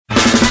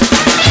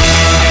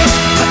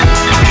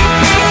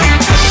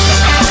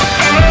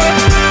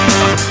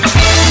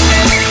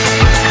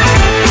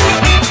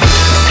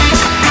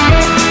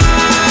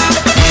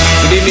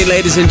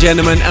ladies and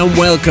gentlemen, and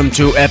welcome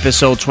to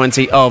episode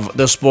 20 of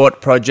the Sport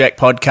Project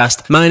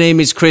podcast. My name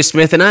is Chris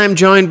Smith, and I'm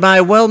joined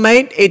by, well,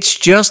 mate, it's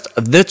just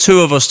the two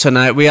of us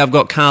tonight. We have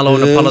got Carlo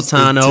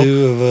Napolitano. The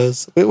two of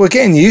us. We're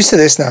getting used to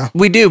this now.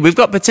 We do. We've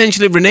got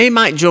potentially Renee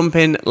might jump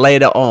in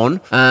later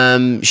on.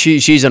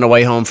 She's on her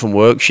way home from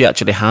work. She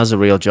actually has a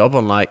real job,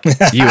 unlike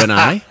you and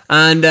I.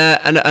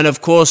 And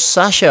of course,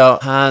 Sasha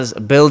has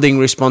building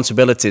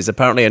responsibilities.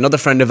 Apparently, another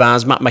friend of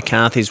ours, Matt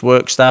McCarthy's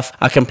work staff,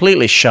 are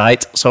completely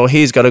shite, so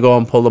he's got to go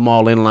and pull them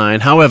all in line.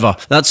 However,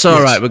 that's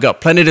all right. We've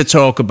got plenty to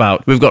talk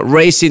about. We've got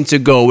racing to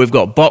go. We've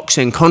got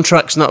boxing,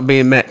 contracts not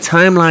being met,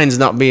 timelines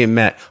not being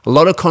met. A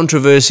lot of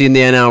controversy in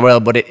the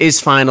NRL, but it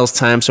is finals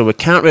time, so we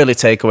can't really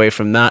take away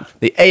from that.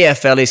 The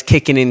AFL is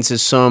kicking into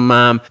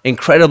some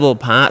incredible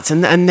parts,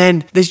 and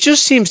then there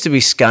just seems to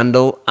be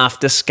scandal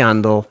after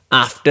scandal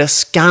after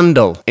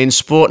scandal in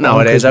sport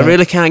nowadays. I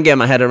really can't get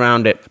my head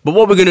around it. But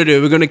what we're going to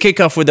do, we're going to kick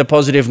off with a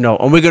positive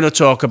note, and we're going to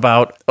talk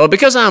about,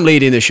 because I'm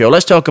leading the show,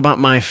 let's talk about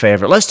my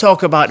favourite. Let's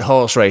talk about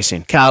horse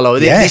racing. Carlo,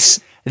 yes.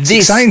 It's an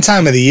exciting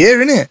time of the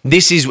year, isn't it?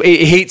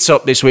 It heats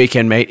up this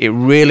weekend, mate. It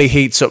really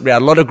heats up. We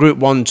had a lot of Group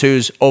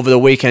 1-2s over the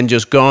weekend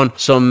just gone.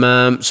 Some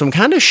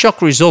kind of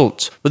shock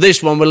results. But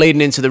this one, we're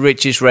leading into the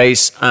richest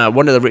race,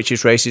 one of the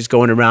richest races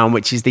going around,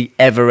 which is the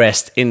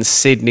Everest in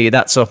Sydney.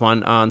 That's up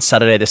on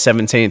Saturday the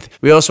 17th.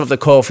 We also have the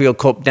Caulfield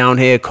Cup down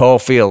here,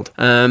 Caulfield.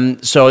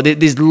 So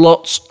there's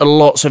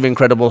lots of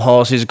incredible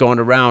horses going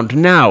around.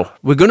 Now,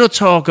 we're going to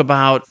talk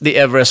about the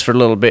Everest for a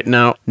little bit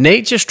now.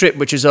 Nature Strip,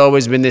 which has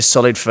always been this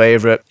solid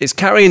favourite, is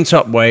carrying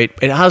top weight.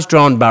 It has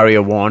drawn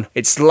barrier 1.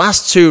 Its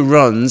last 2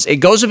 runs,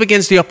 it goes up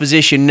against the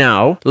opposition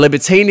now.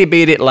 Libertini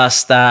beat it last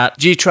start.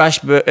 G-Trash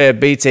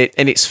beat it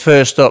in its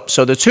first up.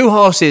 So the 2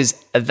 horses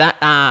that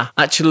are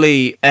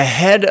actually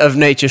ahead of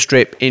Nature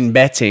Strip in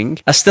betting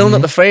are still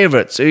not the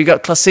favourites. So you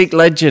got Classic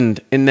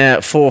Legend in there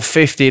at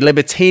 450.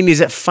 Libertini's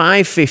at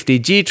 550.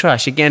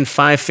 G-Trash again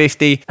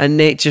 550, and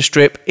Nature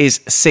Strip is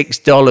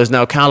 $6.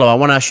 Now, Carlo, I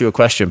want to ask you a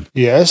question.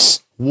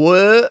 Yes.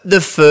 Were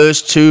the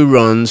first 2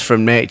 runs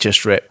from Nature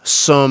Strip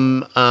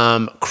some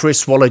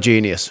Chris Waller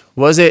genius?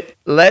 Was it,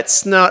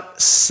 let's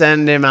not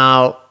send him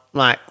out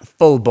like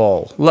full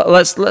ball.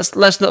 Let's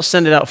not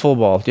send it out full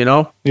ball, you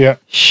know? Yeah.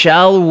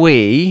 Shall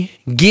we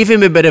give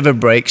him a bit of a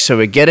break so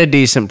we get a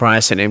decent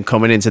price in him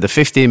coming into the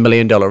 $15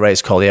 million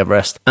race called the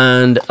Everest,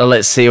 and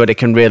let's see what it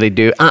can really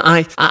do.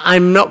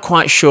 I'm not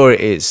quite sure it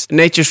is.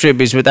 Nature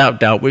Strip is without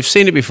doubt. We've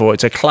seen it before.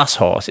 It's a class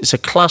horse. It's a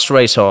class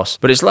race horse.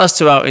 But its last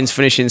 2 outings,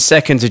 finishing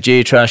second to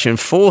G-Trash and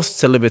 4th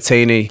to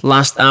Libertini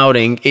last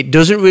outing, it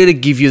doesn't really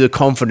give you the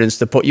confidence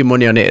to put your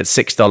money on it at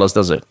 $6,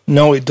 does it?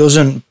 No, it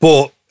doesn't.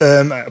 But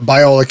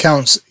by all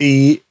accounts,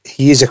 he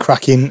is a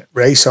cracking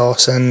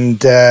racehorse,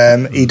 and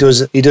he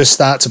does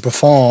start to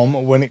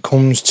perform when it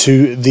comes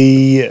to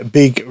the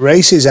big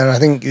races, and I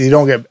think you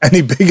don't get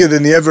any bigger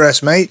than the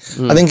Everest, mate.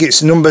 I think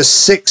it's number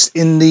 6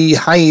 in the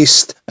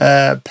highest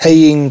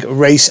paying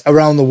race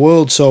around the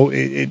world, so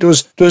it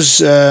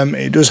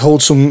does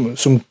hold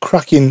some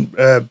cracking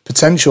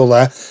potential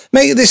there,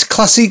 mate. This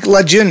Classic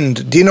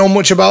Legend, do you know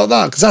much about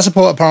that? Because that's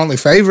apparently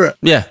favourite.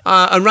 Yeah,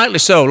 and rightly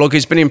so. Look,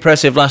 it's been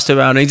impressive last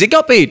 2 outings. It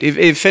got beat.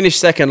 It finished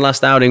second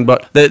last outing,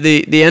 but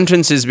the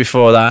entrances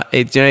before that,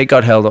 it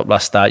got held up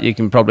last start. You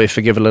can probably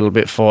forgive a little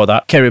bit for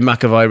that. Kerry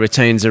McAvoy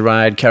retains the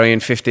ride, carrying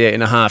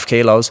 58.5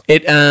 kilos.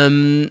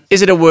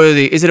 Is it a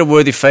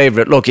worthy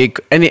favourite? Look,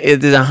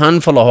 there's a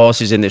handful of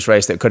horses in this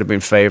race that could have been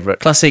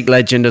favourite. Classic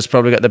Legend has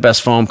probably got the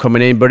best form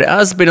coming in, but it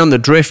has been on the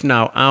drift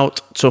now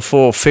out to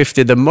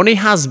 450. The money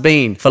has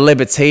been for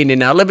Libertini.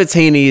 Now,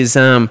 Libertini is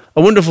a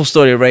wonderful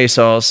story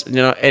racehorse, you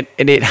know,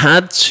 and it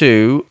had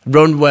to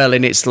run well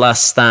in its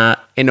last start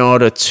in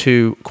order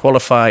to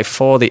qualify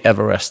for the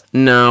Everest.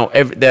 Now,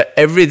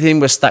 everything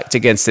was stacked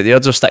against it. The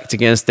odds were stacked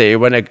against it. It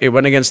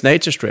went against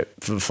Nature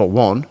Strip for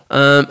one,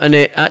 and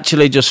it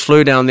actually just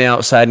flew down the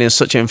outside in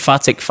such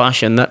emphatic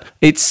fashion that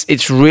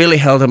it's really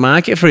held a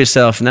market for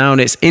itself now, and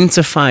it's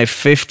into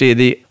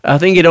 550. I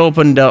think it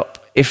opened up,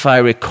 if I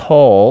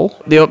recall,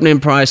 the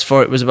opening price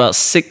for it was about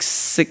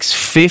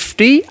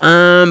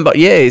 $6.50. But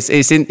yeah, it's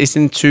into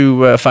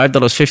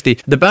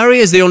 $5.50. The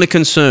barrier is the only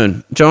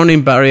concern.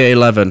 Joining barrier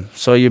 11,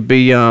 so you'd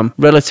be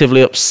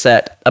relatively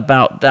upset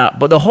about that.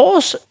 But the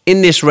horse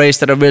in this race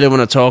that I really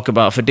want to talk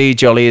about for D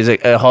Jolly is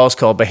a horse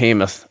called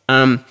Behemoth.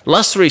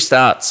 Last 3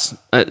 starts,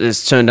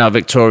 it's turned out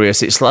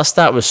victorious. Its last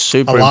start was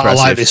super impressive.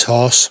 I like this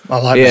horse. I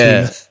like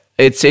Behemoth.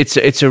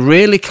 It's a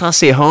really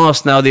classy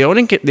horse. Now, the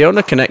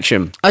owner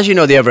connection, as you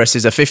know, the Everest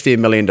is a $15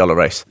 million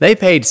race. They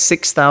paid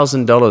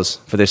 $6,000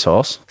 for this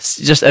horse. It's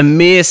just a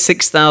mere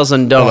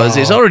 $6,000. Wow.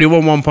 It's already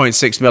won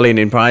 $1.6 million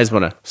in prize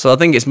money. So I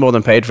think it's more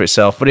than paid for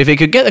itself. But if he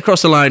could get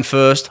across the line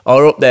first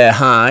or up there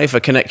high for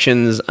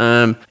connections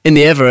in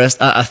the Everest,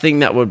 I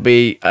think that would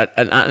be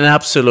an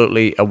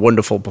absolutely a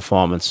wonderful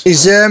performance.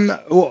 Is there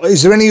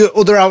any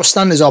other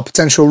outstanders or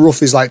potential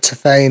roughies like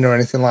Tafane or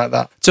anything like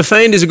that?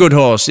 Tafane is a good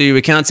horse. We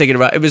can't take it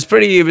right. It was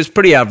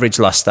pretty average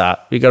last start.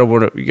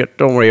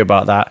 Don't worry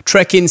about that.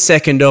 Trekking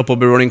second up will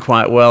be running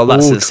quite well.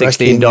 That's at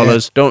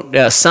 $16.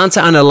 Yeah.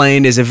 Santa Ana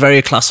Lane is a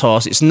very class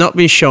horse. It's not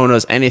been shown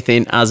us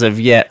anything as of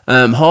yet.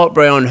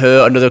 Heartbreak on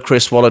Her, another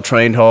Chris Waller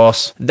trained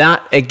horse.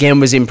 That again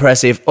was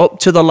impressive up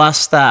to the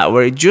last start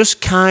where it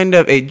just kind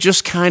of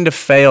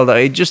failed.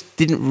 It just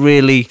didn't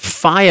really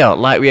fire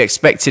like we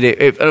expected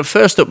it.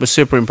 First up was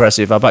super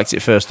impressive. I backed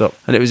it first up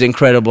and it was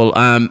incredible.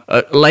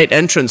 Late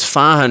entrance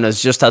Farhan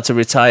has just had to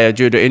retire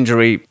due to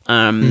injury,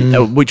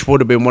 which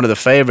would have been one of the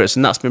favourites,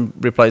 and that's been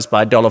replaced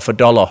by Dollar for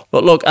Dollar.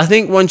 But look, I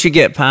think once you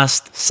get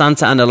past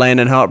Santa Ana Lane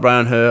and Heartbreak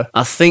on Her,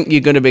 I think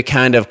you're going to be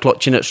kind of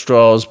clutching at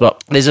straws.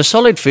 But there's a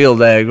solid field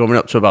there going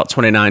up to about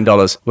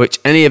 $29, which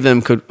any of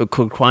them could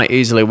quite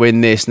easily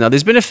win this. Now,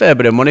 there's been a fair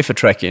bit of money for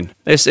trekking.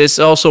 It's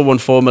also won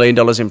 $4 million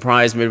in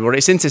prize money, but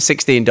it's into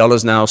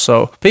 $16 now.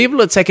 So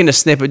people are taking a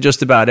snip at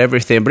just about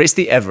everything, but it's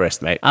the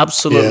Everest, mate.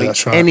 Absolutely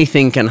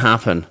anything can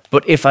happen.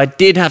 But if I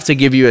did have to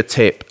give you a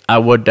tip,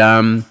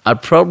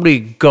 I'd probably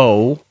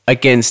go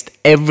against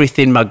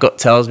everything my gut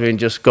tells me and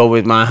just go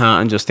with my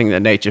heart and just think that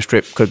Nature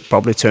Strip could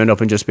probably turn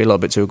up and just be a little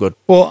bit too good.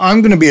 Well,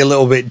 I'm going to be a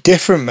little bit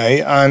different,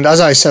 mate. And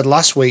as I said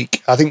last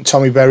week, I think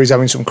Tommy Berry's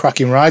having some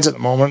cracking rides at the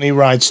moment. He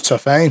rides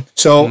Tuffane.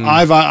 So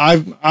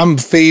I'm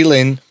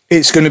feeling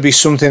it's going to be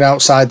something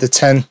outside the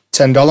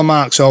 $10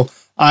 mark. So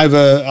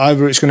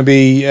either it's going to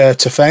be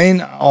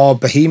Tuffane or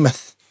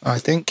Behemoth. I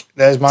think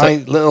there's my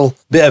little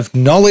bit of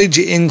knowledge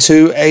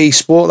into a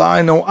sport that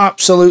I know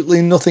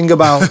absolutely nothing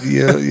about.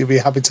 You'll be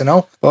happy to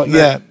know, but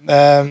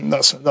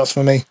that's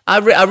for me. I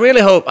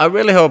really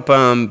hope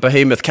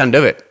Behemoth can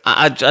do it.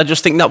 I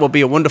just think that would be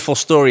a wonderful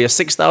story. A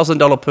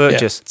 $6,000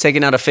 purchase,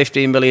 taking out a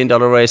 $15 million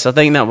race. I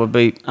think that would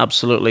be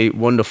absolutely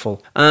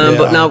wonderful.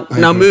 But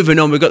now moving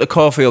on, we've got the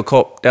Caulfield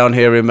Cup down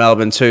here in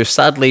Melbourne too.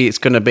 Sadly, it's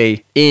going to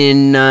be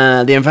in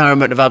the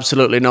environment of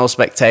absolutely no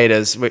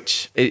spectators,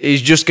 which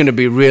is just going to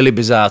be really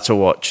bizarre to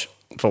watch.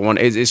 For one,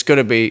 it's going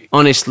to be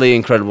honestly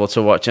incredible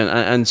to watch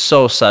and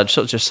so sad,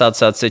 such a sad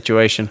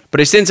situation.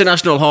 But it's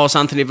International Horse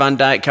Anthony Van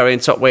Dyke carrying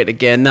top weight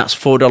again. That's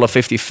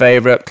 $4.50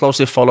 favourite,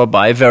 closely followed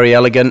by Very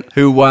Elegant,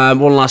 who won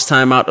last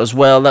time out as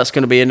well. That's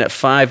going to be in at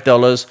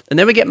 $5. And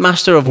then we get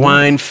Master of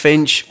Wine,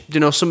 Finch. You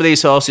know, some of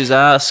these horses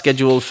are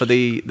scheduled for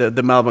the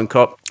Melbourne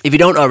Cup. If you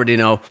don't already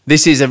know,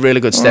 this is a really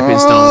good stepping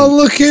stone. Oh,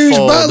 look who's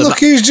back. Look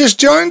who's just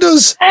joined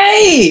us.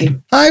 Hey!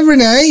 Hi,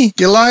 Renee.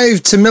 You're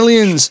live to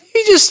millions.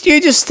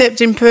 You just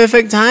stepped in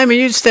perfect time and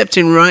you stepped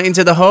in right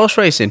into the horse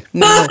racing.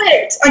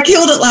 Perfect! I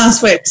killed it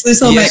last week, so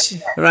this all makes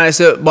sense. Right,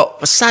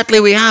 but sadly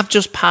we have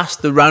just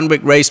passed the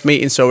Randwick race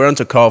meeting, so we're on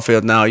to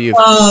Caulfield now.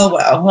 Oh,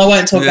 well, I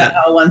won't talk about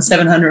how I won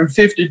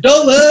 $750.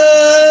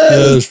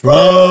 That's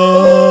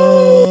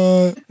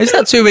right. Is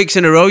that 2 weeks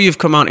in a row you've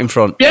come out in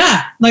front?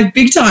 Yeah, like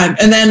big time.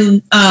 And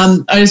then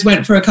I just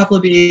went for a couple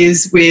of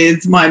beers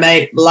with my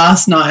mate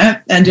last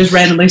night and just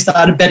randomly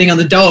started betting on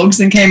the dogs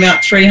and came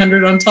out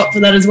 300 on top for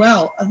that as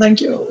well.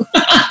 Thank you.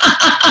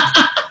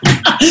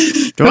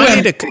 Do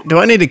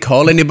I need to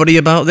call anybody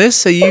about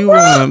this? Are you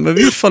have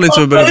you fallen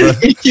into a bit of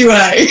a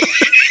QA?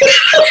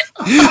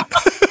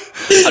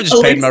 I've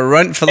just paid my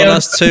rent for the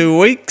last 2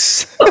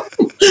 weeks.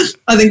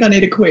 I think I need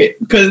to quit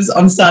because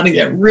I'm starting to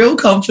get real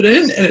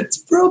confident and it's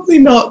probably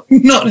not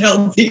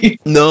healthy.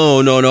 No.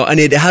 And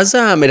it has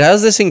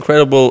this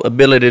incredible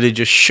ability to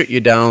just shut you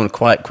down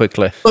quite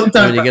quickly. When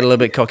you get a little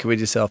bit cocky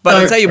with yourself. But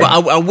I'll tell you what,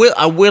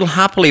 I will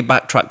happily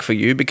backtrack for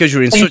you because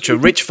you're in such a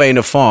rich vein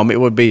of form. It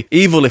would be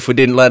evil if we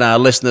didn't let our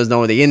listeners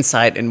know the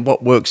insight in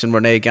what works in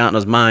Renee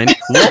Gartner's mind.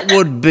 What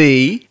would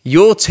be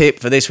your tip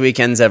for this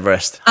weekend's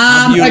Everest?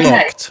 Have you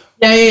looked?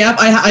 Yeah,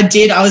 I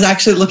did. I was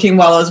actually looking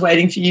while I was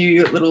waiting for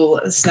you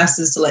little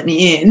snassers to let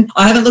me in.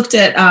 I haven't looked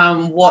at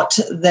what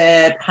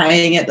they're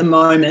paying at the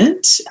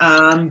moment,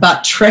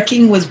 but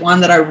trekking was one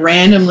that I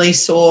randomly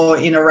saw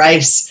in a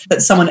race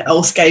that someone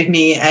else gave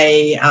me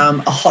a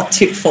hot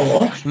tip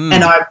for,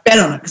 and I bet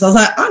on it because I was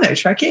like, I know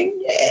trekking.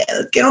 Yeah,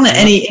 let's get on it.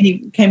 And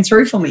he came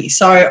through for me.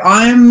 So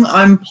I'm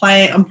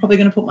probably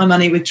going to put my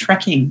money with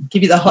trekking.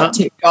 Give you the hot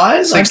tip,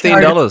 guys.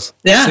 $16.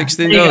 Yeah,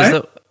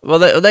 $16. Well,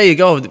 there you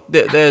go.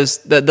 There's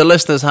the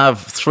listeners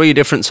have 3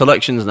 different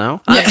selections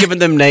now. I've given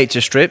them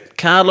Nature Strip.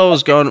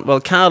 Carlo's gone.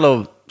 Well,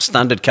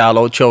 standard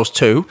Carlo chose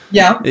 2.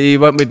 Yeah, he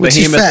went with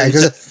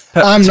Behemoth.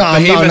 I'm not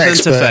an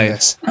expert in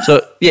this.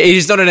 So yeah,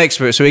 he's not an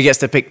expert, so he gets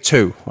to pick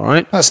 2. All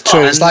right, that's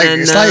true. It's like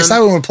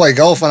when we play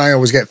golf and I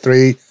always get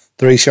three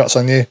shots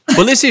on you.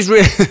 Well, this is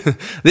really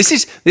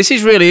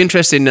really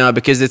interesting now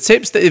because the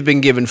tips that have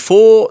been given,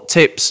 4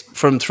 tips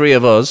from 3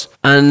 of us,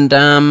 and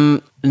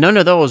none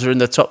of those are in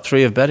the top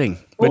 3 of betting.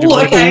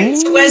 Okay.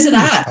 So where's it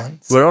at?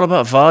 We're all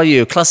about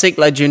value. Classic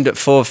Legend at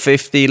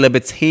 $4.50,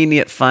 Libertini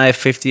at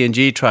 $5.50, and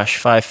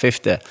G-Trash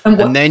 $5.50.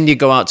 And then you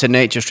go out to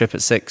Nature Strip at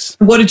 $6.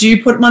 What did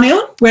you put money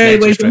on? Where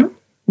you?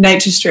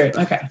 Nature Strip.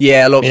 Okay.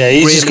 Yeah, look. Yeah,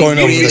 he's just going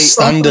over the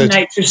standard.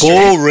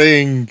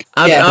 Boring.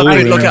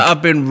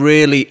 I've been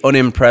really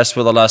unimpressed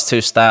with the last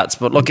two starts,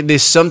 but look,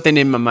 there's something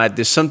in my mind.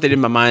 There's something in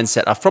my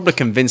mindset. I've probably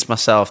convinced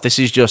myself this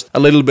is just a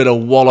little bit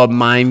of Waller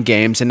mind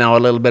games, and now a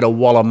little bit of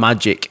Waller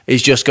magic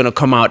is just going to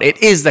come out.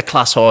 It is the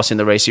class horse in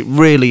the race. It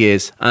really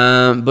is.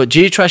 But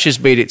G-Trash has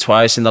beat it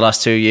twice in the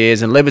last 2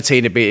 years, and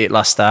Libertina beat it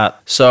last start.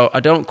 So I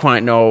don't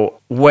quite know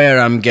where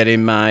I'm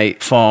getting my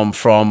form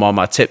from or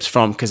my tips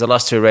from, because the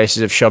last two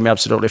races have shown me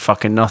absolutely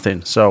fucking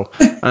nothing. So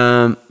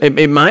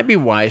it might be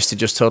wise to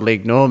just totally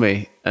ignore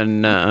me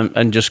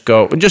and just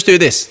go and just do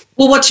this.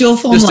 Well, what's your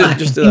form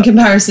like in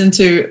comparison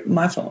to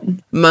my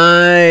form?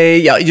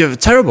 You're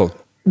terrible.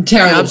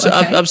 Terrible.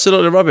 Yeah,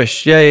 absolutely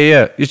rubbish.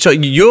 Yeah.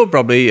 You're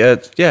probably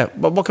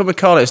what can we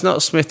call it? It's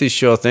not Smithy's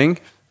sure thing.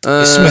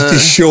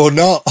 Smithy's sure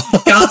not.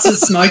 Guts of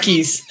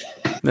Smokies.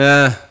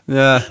 Yeah.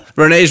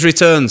 Renee's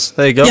returns.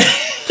 There you go.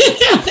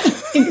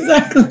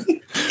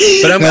 Exactly.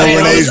 But I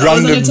was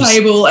on a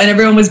table and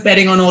everyone was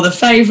betting on all the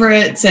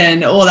favourites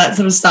and all that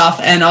sort of stuff,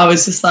 and I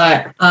was just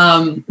like,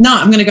 no,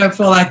 I'm going to go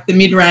for like the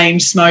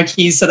mid-range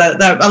Smokies. So that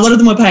a lot of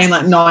them were paying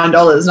like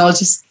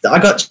 $9, and I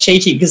got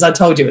cheeky because I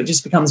told you it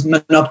just becomes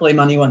monopoly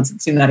money once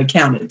it's in that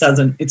account.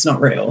 It's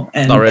not real,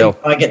 and not real.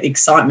 I get the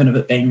excitement of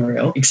it being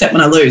real, except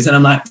when I lose and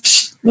I'm like,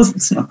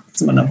 it's not.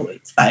 It's a monopoly.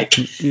 It's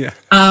fake. Yeah.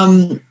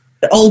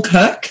 Old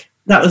Kirk.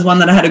 That was one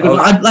that I had a good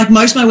one. Like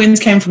most of my wins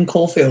came from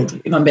Caulfield,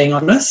 if I'm being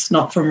honest,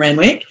 not from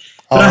Randwick.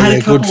 But I had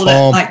a couple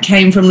that like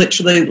came from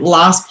literally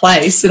last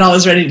place, and I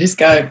was ready to just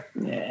go,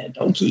 yeah,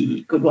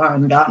 donkey, good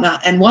one, Gartner,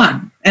 and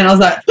won. And I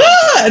was like,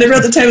 and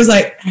everyone at the table was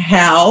like,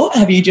 how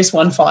have you just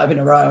won 5 in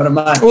a row? And I'm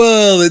like,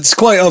 well, it's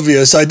quite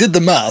obvious. I did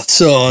the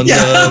maths on.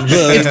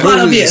 It's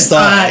quite obvious.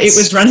 It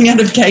was running out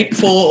of gate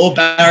 4 or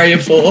barrier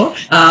 4,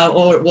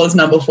 or it was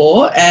number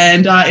 4,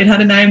 and it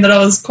had a name that I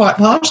was quite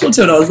partial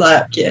to. And I was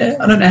like, yeah,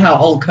 I don't know how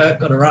Old Kirk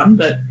got a run,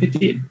 but it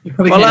did. You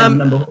probably can't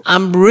number 4.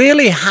 I'm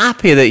really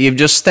happy that you've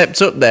just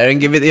stepped up there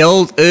and give it the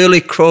old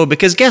early crow,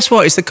 because guess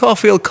what? It's the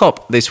Caulfield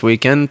Cup this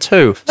weekend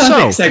too.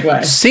 Perfect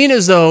segue. Seeing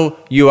as though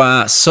you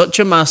are such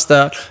a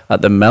master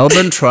at the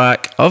Melbourne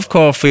track of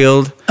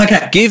Caulfield,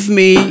 give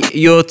me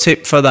your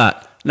tip for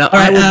that. Now,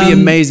 I would be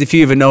amazed if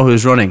you even know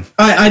who's running.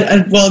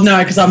 Well, no,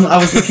 because I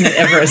was looking at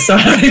Everest. So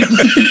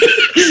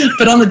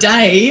but on the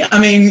day, I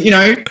mean,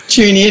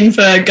 tune in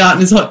for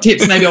Gartner's hot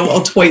tips. Maybe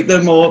I'll tweet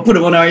them or put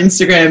them on our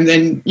Instagram.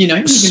 Then,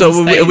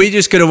 So are we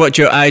just going to watch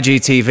your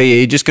IGTV? Are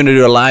you just going to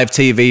do a live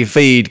TV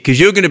feed? Because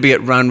you're going to be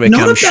at Randwick,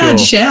 I'm sure. Not a bad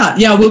shout.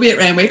 Yeah, I will be at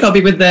Randwick. I'll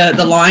be with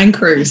the Lion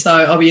crew. So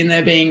I'll be in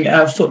there being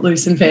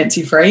footloose and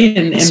fancy free.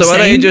 And so why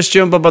don't you just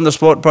jump up on the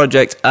Sport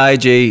Project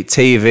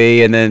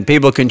IGTV, and then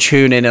people can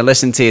tune in and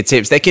listen to your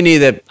tips. They can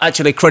either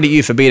actually credit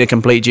you for being a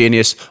complete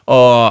genius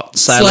or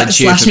silence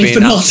you for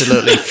being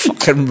absolutely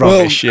fucking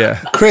rubbish. Well,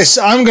 Chris,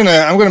 I'm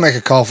gonna make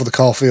a call for the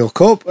Caulfield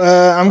Cup.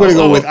 I'm gonna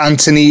go with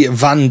Anthony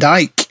Van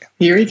Dyke.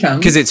 Here he comes.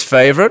 Because it's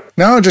favourite?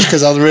 No, just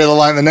because I really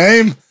like the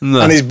name.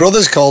 No. And his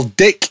brother's called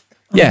Dick.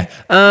 Yeah.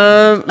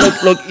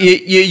 Look.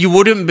 You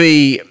wouldn't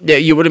be. Yeah,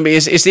 you wouldn't be.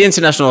 It's the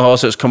international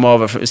horse that's come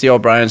over. It's the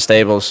O'Brien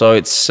stable, so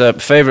it's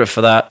favourite for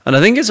that. And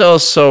I think it's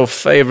also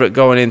favourite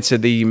going into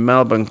the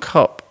Melbourne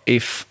Cup,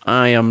 if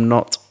I am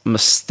not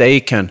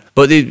mistaken.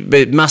 But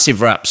the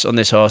massive wraps on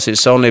this horse.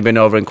 It's only been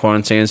over in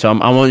quarantine, so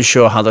I'm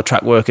unsure how the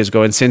track work is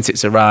going since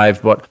it's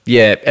arrived. But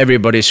yeah,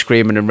 everybody's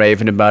screaming and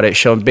raving about it,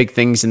 showing big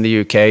things in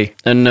the UK,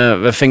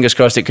 and fingers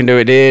crossed it can do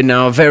it here.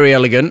 Now, Very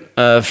Elegant,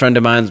 a friend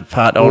of mine's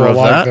part owner of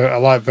that. I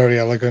like Very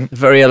Elegant.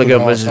 Very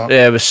Elegant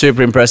was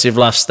super impressive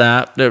last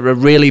start. A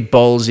really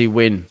ballsy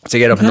win to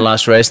get up in the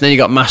last race. And then you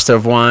got Master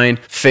of Wine,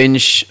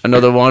 Finch,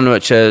 another one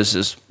which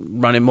has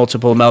run in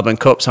multiple Melbourne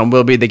Cups and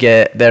will be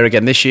there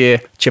again this year.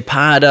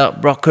 Chapada,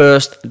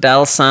 Brockhurst,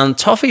 Dalsan,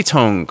 Toffee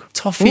Tongue.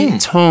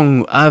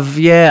 I've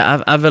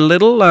a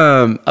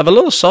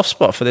little soft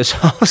spot for this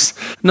horse.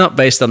 Not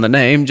based on the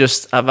name,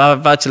 just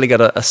I've actually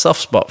got a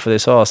soft spot for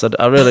this horse.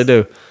 I really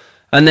do.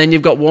 And then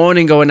you've got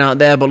Warning going out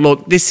there, but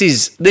look, this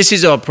is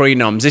all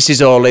prenoms. This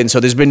is all in, so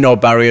there's been no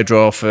barrier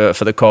draw for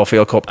the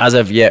Caulfield Cup as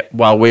of yet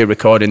while we're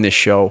recording this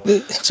show.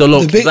 So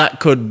look, that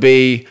could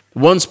be,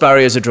 once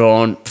barriers are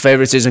drawn,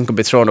 favouritism could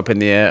be thrown up in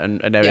the air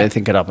and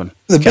everything could happen.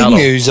 The Carlo.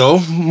 Big news though,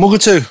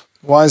 Mugatoo.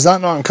 Why is that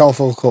not in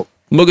Caulfield Cup?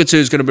 Mugatoo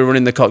is going to be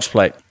running the Cox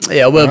Plate.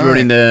 Yeah, we'll be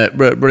running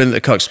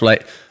the Cox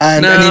Plate.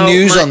 And now, any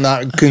news on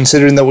that,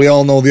 considering that we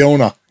all know the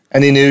owner?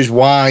 Any news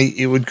why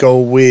it would go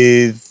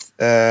with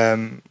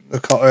the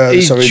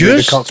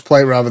Cox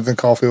Plate rather than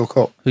Caulfield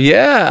Cup?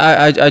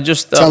 Yeah, I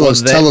just thought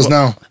tell us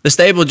now. The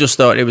stable just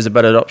thought it was a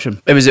better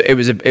option. It was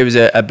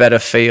a better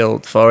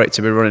field for it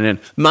to be running in.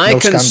 My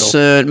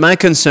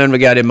concern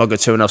regarding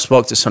Mugatoo, and I've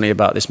spoke to Sonny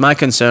about this. My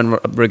concern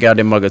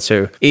regarding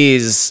Mugatoo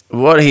is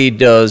what he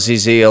does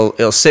is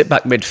he'll sit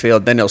back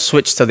midfield, then he'll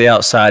switch to the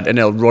outside and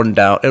he'll run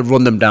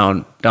them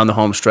down the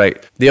home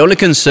straight. The only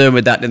concern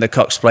with that in the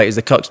Cox Plate is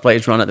the Cox Plate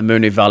is run at the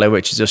Mooney Valley,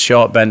 which is a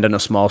short bend and a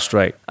small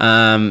straight.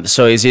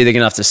 So he's either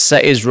going to have to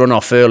set his run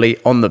off early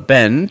on the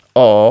bend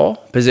or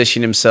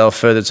position himself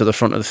further to the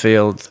front of the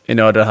field in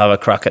order to have a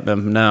crack at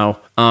them. Now,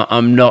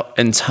 I'm not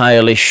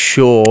entirely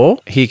sure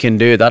he can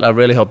do that. I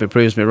really hope he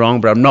proves me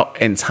wrong, but I'm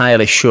not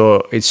entirely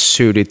sure it's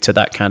suited to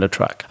that kind of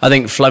track. I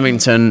think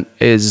Flemington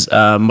is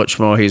much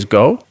more his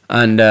go.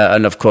 And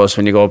of course,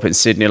 when you go up in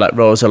Sydney, like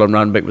Rosehill and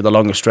Randwick with the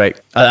longer straight,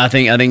 I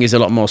think he's a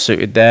lot more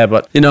suited there.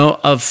 But,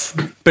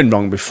 I've been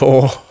wrong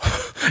before.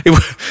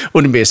 It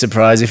wouldn't be a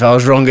surprise if I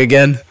was wrong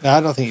again. No,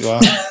 I don't think you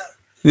are.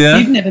 Yeah.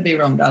 You'd never be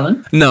wrong,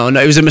 darling. No,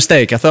 it was a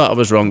mistake. I thought I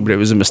was wrong, but it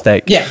was a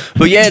mistake. Yeah.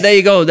 But yeah, there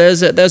you go.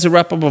 There's a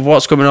wrap up of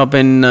what's coming up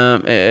in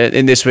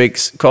this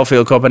week's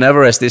Caulfield Cup and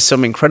Everest. There's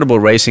some incredible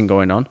racing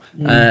going on,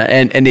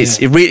 and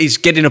it's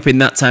getting up in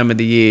that time of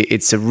the year.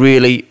 It's a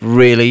really,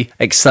 really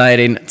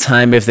exciting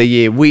time of the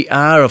year. We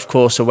are, of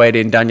course,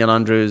 awaiting Daniel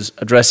Andrews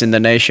addressing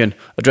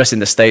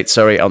the state,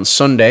 on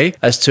Sunday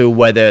as to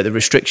whether the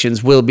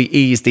restrictions will be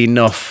eased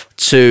enough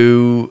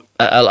to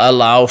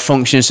allow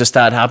functions to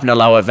start happening,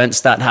 allow events to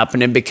start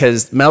happening,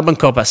 because Melbourne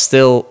Cup they're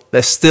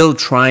still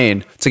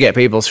trying to get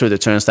people through the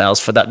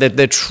turnstiles for that.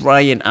 They're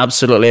trying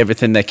absolutely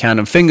everything they can,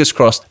 and fingers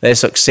crossed they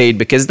succeed,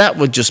 because that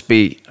would just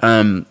be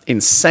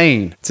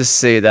insane to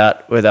see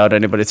that without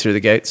anybody through the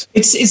gates.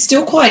 It's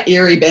still quite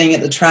eerie being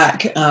at the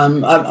track.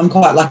 I'm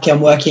quite lucky.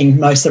 I'm working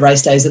most of the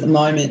race days at the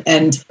moment,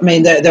 and I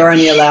mean they're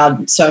only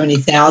allowed so many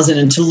thousand,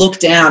 and to look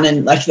down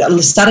and like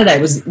Saturday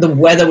the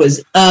weather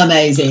was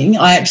amazing.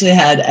 I actually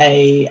had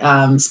a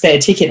spare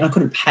ticket and I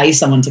couldn't pay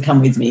someone to come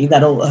with me.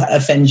 That'll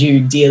offend you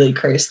dearly,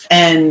 Chris.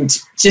 And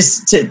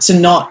just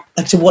to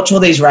watch all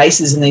these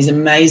races and these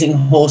amazing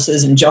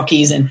horses and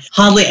jockeys and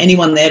hardly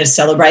anyone there to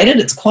celebrate it.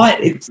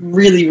 It's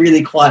really,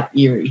 really quite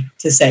eerie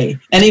to see.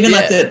 And even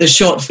like the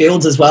short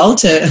fields as well,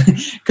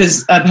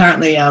 because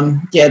apparently,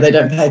 they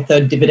don't pay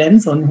third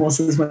dividends on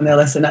horses when they're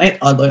less than 8.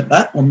 I learnt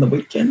that on the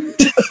weekend.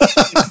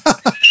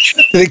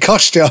 Did it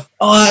cost you?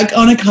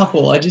 On a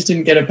couple. I just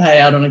didn't get a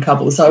payout on a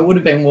couple, so I would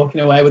have been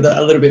walking away with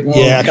a little bit more.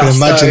 Yeah, I can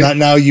imagine that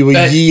now. You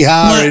were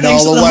yee-hawing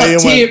all the way.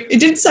 It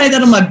didn't say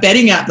that on my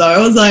betting app, though. I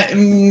was like,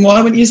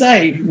 why wouldn't you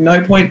say?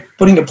 No point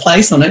putting a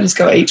place on it. Just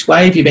go each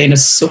way if you're being a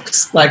sook.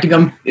 Like, if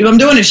I'm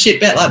doing a shit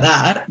bet like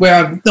that, where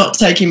I'm not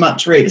taking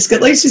much risk,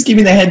 at least just give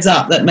me the heads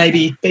up that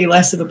maybe be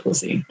less of a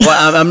pussy.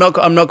 Well, I'm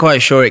not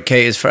quite sure it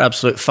caters for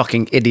absolute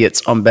fucking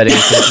idiots on betting.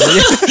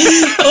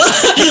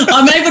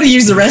 I'm able to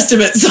use the rest of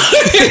it, so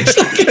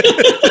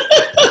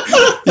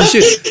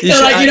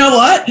They're like, you know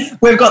what?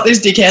 We've got this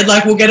dickhead.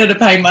 Like, we'll get her to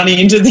pay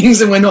money into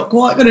things, and we're not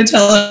quite going to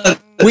tell her.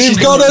 We've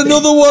got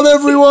another one,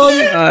 everyone.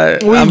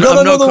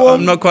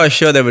 I'm not quite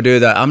sure they would do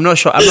that. I'm not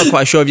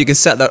quite sure if you can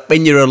set that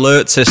in your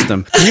alert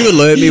system. Can you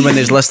alert me when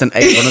there's less than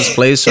 8 runners,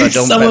 please? So if I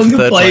don't. Someone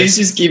could please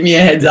just give me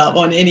a heads up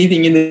on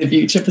anything in the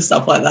future for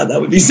stuff like that. That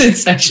would be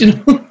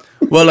sensational.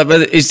 Well,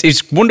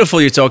 it's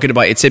wonderful you're talking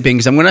about your tipping,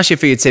 because I'm going to ask you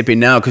for your tipping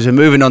now, because we're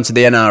moving on to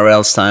the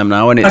NRL's time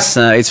now, and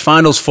it's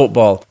finals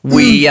football.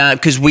 We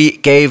because we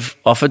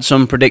offered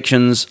some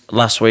predictions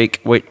last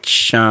week,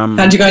 which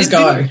how'd you guys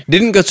go?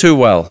 Didn't go too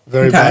well.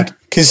 Very bad.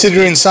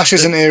 Considering Sash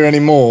isn't here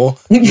anymore,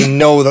 you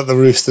know that the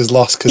Roosters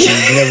lost, because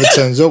he never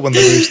turns up when the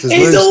Roosters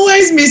lose. He's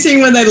always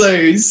missing when they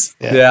lose.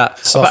 Yeah.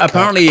 But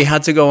apparently he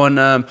had to go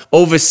and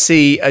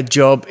oversee a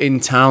job in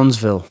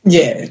Townsville.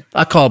 Yeah.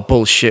 I call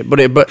bullshit,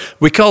 but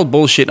we called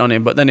bullshit on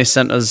him. But then he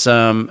sent us a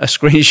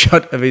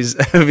screenshot of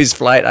his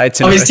flight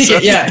itinerary. Of his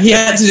ticket, yeah. He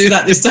had to do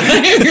that this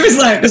time. He was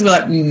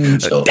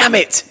like, sure. Damn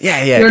it.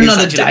 Yeah. You're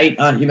another date,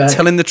 aren't you, mate?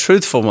 Telling the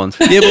truthful ones.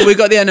 Yeah, but we've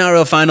got the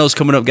NRL finals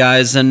coming up,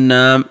 guys, and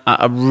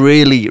I'm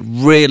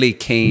really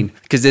keen,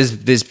 because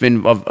there's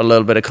been a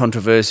little bit of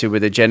controversy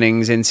with the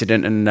Jennings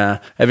incident and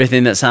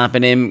everything that's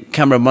happening.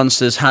 Cameron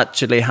Munsters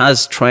actually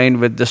has trained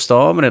with the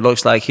Storm, and it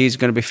looks like he's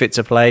going to be fit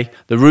to play.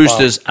 The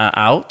Roosters are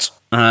out.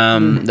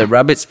 The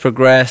Rabbits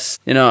progress.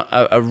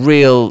 A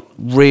real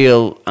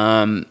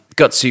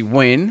gutsy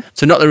win.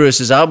 So not the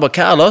Roosters out, but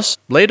Carlos,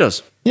 lead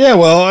us. Yeah,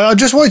 well, I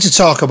just wanted to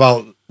talk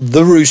about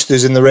the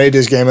Roosters in the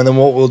Raiders game, and then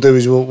what we'll do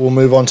is we'll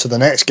move on to the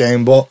next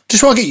game. But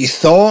just want to get your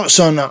thoughts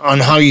on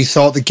how you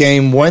thought the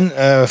game went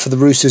for the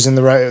Roosters and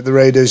the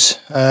Raiders.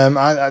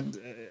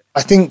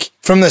 I think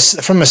from the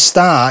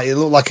start it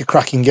looked like a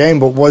cracking game,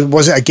 but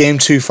was it a game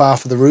too far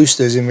for the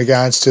Roosters in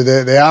regards to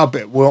they are a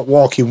bit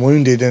walking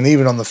wounded, and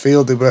even on the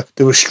field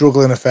they were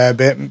struggling a fair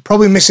bit,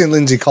 probably missing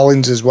Lindsay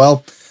Collins as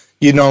well.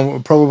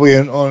 Probably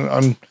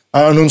an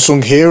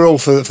unsung hero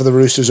for the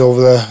Roosters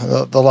over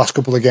the last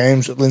couple of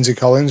games, Lindsay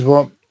Collins,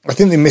 but I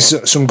think they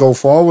missed some go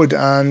forward,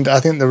 and I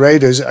think the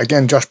Raiders,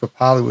 again, Josh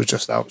Papali was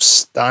just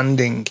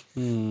outstanding,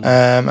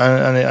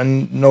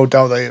 and no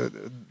doubt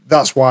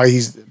that's why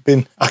he's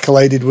been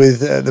accoladed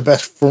with the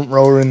best front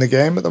rower in the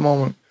game at the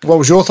moment. What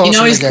was your thoughts?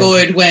 He's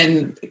good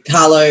when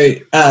Carlo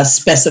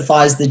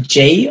specifies the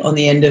G on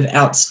the end of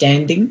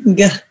outstanding.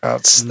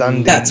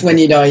 Outstanding. That's when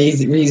you know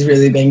he's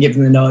really been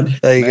given the nod.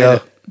 There you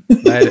go.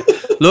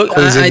 Look,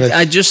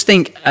 I just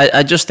think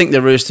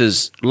the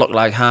Roosters look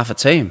like half a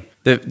team.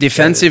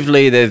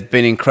 Defensively, they've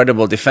been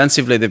incredible.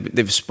 Defensively,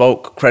 they've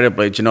spoke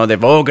credibly.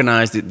 They've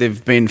organised.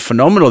 They've been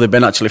phenomenal. They've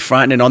been actually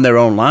frightening on their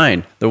own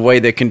line. the way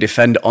they can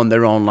defend on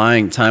their own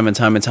line time and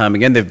time and time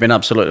again. They've been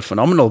absolutely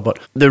phenomenal. But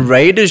the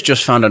Raiders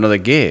just found another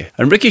gear.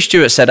 And Ricky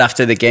Stewart said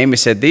after the game, he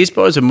said, these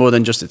boys are more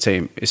than just a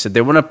team. He said,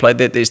 they want to play,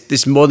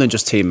 this more than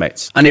just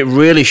teammates. And it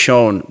really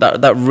shone,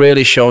 that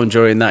really shone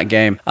during that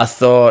game. I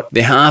thought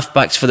the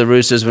halfbacks for the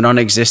Roosters were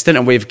non-existent,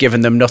 and we've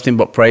given them nothing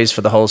but praise for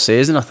the whole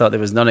season. I thought they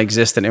was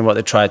non-existent in what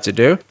they tried to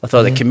do. I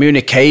thought the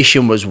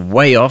communication was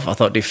way off. I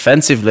thought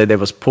defensively they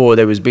was poor.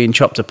 They was being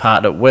chopped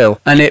apart at will.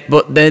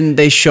 But then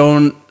they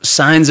shown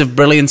signs of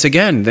brilliance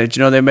again.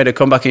 They made a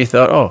comeback and you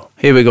thought, oh,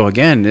 here we go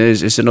again.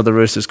 It's another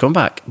Roosters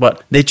comeback.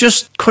 But they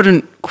just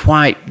couldn't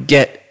quite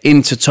get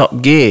into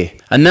top gear.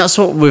 And that's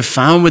what we've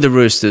found with the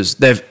Roosters.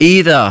 They've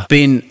either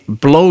been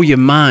blow your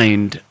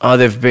mind or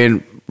they've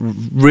been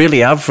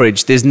really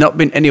average. There's not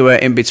been anywhere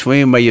in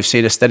between where you've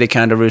seen a steady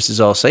kind of Roosters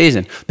all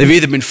season. They've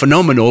either been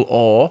phenomenal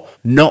or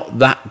not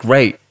that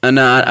great.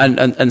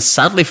 And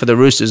sadly for the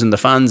Roosters and the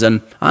fans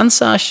and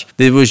Sash,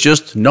 it was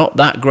just not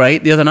that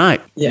great the other night.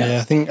 Yeah,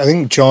 I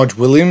think George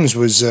Williams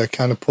was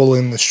kind of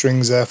pulling the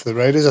strings there for the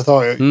Raiders. I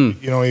thought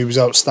he was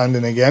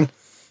outstanding again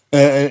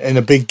in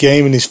a big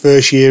game in his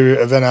first year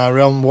of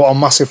NRL. What a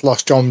massive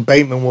loss John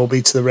Bateman will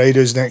be to the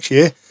Raiders next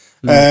year.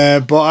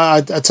 But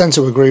I tend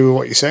to agree with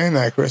what you're saying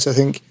there, Chris. I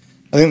think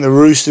the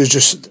Roosters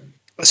just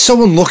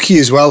so unlucky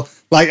as well.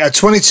 Like at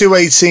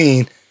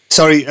 22-18,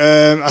 sorry,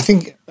 I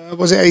think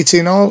was it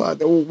 18 all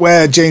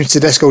where James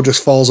Tedesco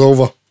just falls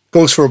over,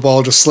 goes for a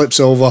ball, just slips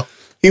over.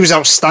 He was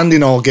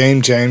outstanding all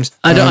game, James.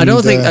 I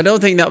don't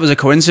think that was a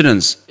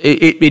coincidence.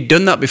 He'd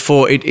done that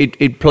before.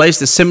 It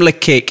placed a similar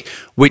kick,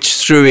 which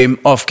threw him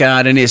off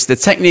guard, and it's the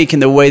technique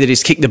and the way that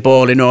he's kicked the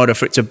ball in order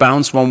for it to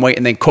bounce one way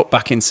and then cut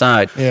back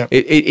inside. Yeah.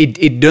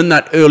 He'd done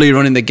that earlier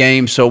on in the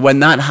game, so when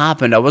that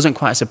happened, I wasn't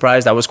quite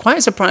surprised. I was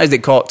quite surprised it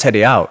caught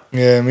Teddy out.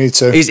 Yeah, me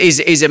too.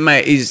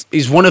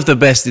 He's one of the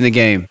best in the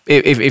game,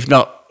 if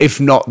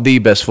not the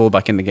best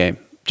fullback in the game.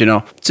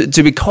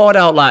 To be caught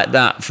out like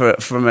that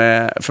from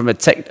a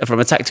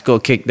tactical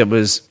kick that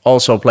was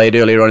also played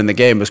earlier on in the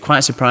game was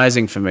quite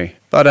surprising for me.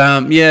 But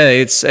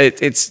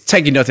it's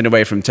taking nothing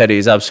away from Teddy.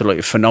 He's absolutely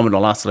a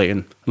phenomenal athlete,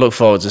 and look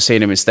forward to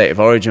seeing him in State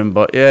of Origin.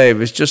 But yeah, it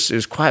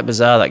was quite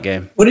bizarre, that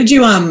game. What did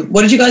you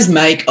guys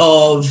make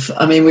of?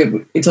 I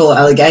mean, it's all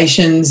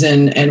allegations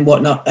and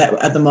whatnot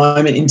at the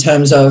moment in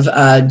terms of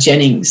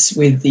Jennings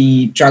with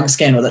the drug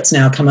scandal that's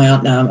now come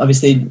out.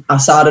 Obviously,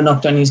 Asada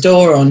knocked on his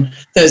door on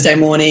Thursday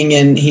morning,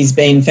 and he's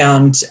been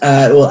found,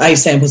 a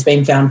sample's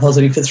been found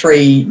positive for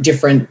 3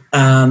 different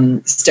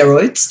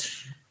steroids.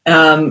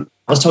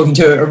 I was talking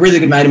to a really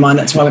good mate of mine,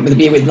 that's who I went with a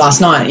beer with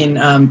last night in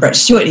Brett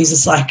Stewart. He's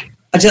just like,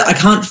 I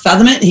can't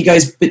fathom it. He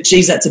goes, but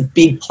geez, that's a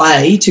big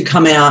play to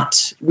come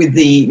out with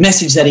the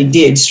message that he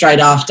did straight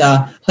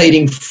after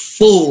pleading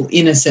full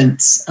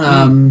innocence.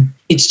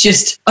 It's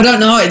just, I don't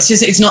know.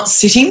 It's not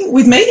sitting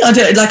with me. I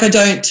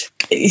don't.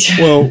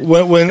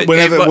 Well,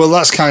 whenever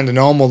that's kind of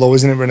normal though,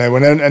 isn't it, Renee?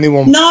 When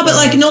anyone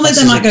normally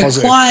they might go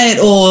quiet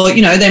or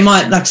they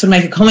might sort of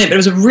make a comment, but it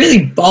was a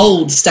really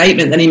bold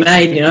statement that he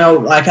made.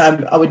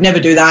 I would never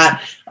do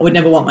that. I would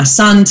never want my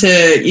son to,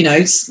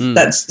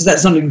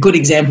 that's not a good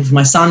example for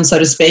my son, so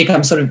to speak.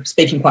 I'm sort of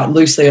speaking quite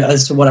loosely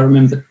as to what I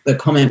remember the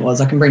comment was.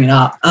 I can bring it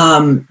up.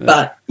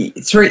 But 3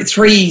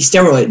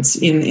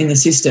 steroids in the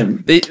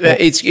system.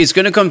 It's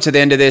going to come to the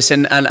end of this,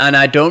 and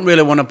I don't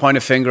really want to point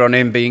a finger on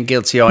him being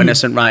guilty or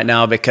innocent right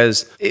now,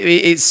 because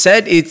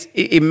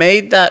it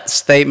made that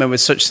statement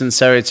with such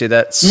sincerity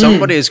that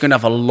somebody is going to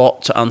have a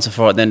lot to answer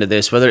for at the end of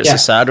this, whether it's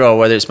Asada or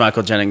whether it's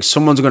Michael Jennings.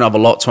 Someone's going to have a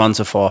lot to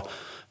answer for.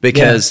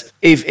 Because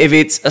if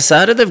it's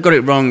Asada, they've got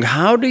it wrong,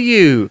 how do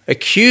you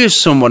accuse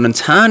someone and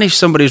tarnish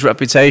somebody's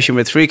reputation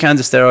with 3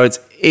 kinds of steroids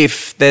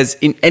if there's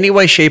in any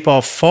way, shape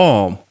or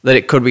form that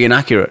it could be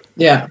inaccurate?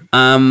 Yeah.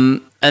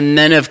 And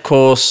then, of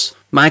course,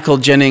 Michael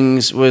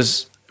Jennings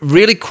was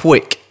really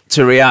quick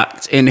to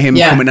react in him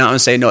coming out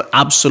and saying, no,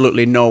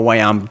 absolutely no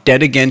way. I'm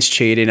dead against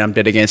cheating. I'm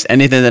dead against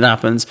anything that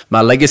happens.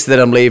 My legacy that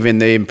I'm leaving,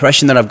 the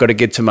impression that I've got to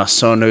give to my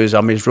son, who's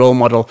I'm his role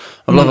model,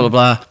 blah, blah,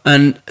 blah.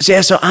 And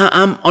so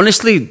I'm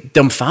honestly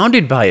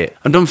dumbfounded by it.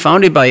 I'm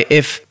dumbfounded by it.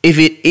 If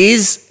it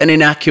is an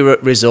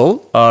inaccurate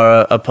result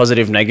or a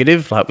positive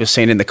negative, like we've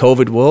seen in the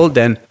COVID world,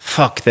 then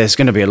there's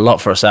going to be a lot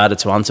for Asada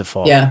to answer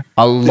for. Yeah.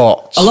 A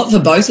lot. A lot for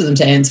both of them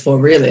to answer for,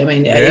 really. I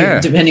mean,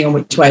 depending on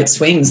which way it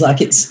swings,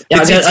 it's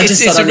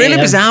a really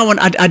bizarre one.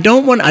 I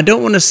don't want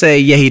to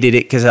say he did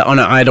it because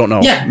I don't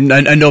know. Yeah,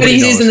 nobody but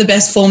he's knows. in the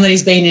best form that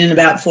he's been in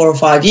about 4 or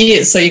 5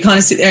 years. So you kind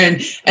of sit there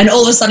and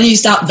all of a sudden you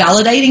start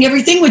validating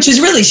everything, which is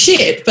really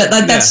shit. But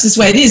that's just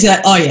the way it is. You're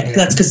like,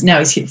 that's because now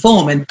he's hit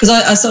form. And because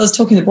I was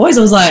talking to the boys,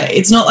 I was like,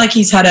 it's not like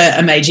he's had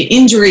a major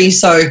injury,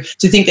 so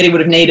to think that he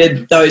would have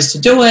needed those to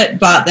do it.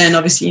 But then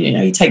obviously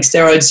you take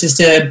steroids just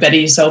to better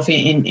yourself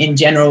in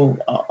general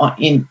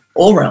in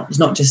all realms,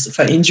 not just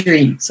for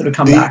injury sort of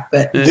comeback.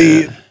 But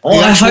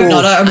I hope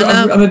not.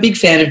 I'm a big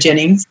fan of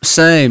Jennings.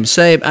 Same,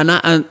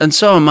 and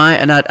so am I.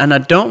 And I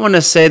don't want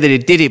to say that he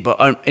did it,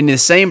 but in the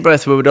same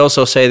breath, we would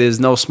also say there's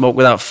no smoke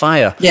without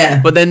fire.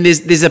 Yeah. But then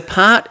there's a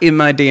part in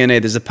my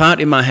DNA, there's a part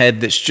in my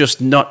head that's just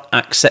not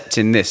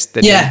accepting this.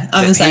 That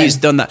he's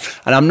done that,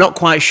 and I'm not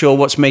quite sure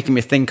what's making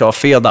me think or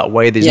feel that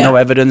way. There's no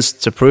evidence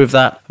to prove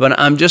that, but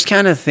I'm just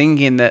kind of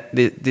thinking that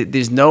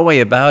there's no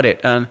way about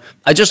it, and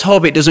I just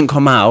hope it doesn't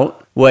come out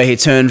where he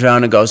turns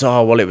around and goes,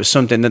 "Oh, well, it was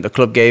something that the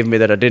club gave me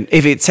that I didn't."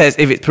 If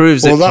it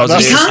proves it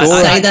positive, you can't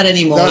say that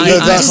anymore.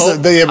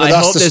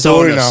 That's the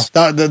story now.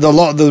 A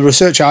lot of the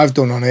research I've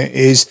done on it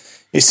is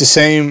it's the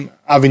same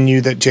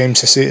avenue that James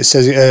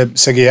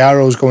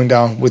Seguiaro is going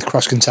down with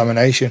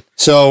cross-contamination.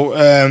 So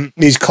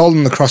he's called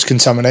them the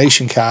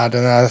cross-contamination card,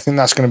 and I think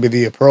that's going to be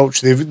the approach.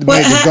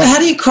 How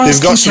do you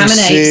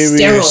cross-contaminate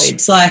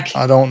steroids? Like,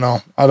 I don't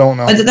know.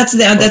 That's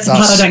the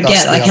part I don't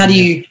get. Like, how do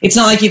you? It's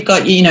not like you've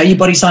got your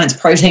Body Science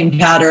protein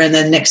powder, and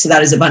then next to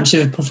that is a bunch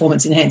of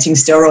performance-enhancing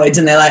steroids,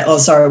 and they're like, "Oh,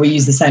 sorry, we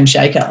use the same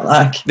shaker."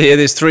 Like,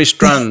 there's 3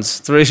 strands.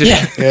 That's what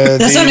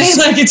I mean.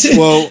 Like, it's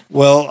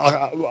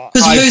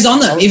because who's on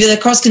them? If they're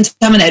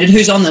cross-contaminated,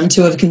 who's on them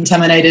to have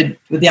contaminated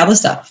with the other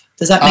stuff?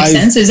 Does that make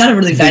sense? Is that a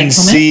really vague comment?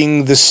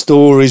 Seeing the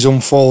stories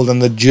unfold,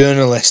 and the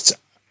journalists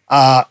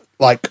are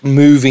like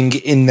moving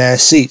in their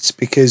seats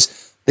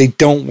because they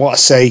don't want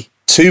to say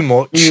too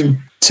much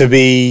to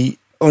be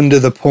under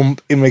the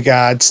pump in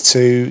regards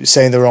to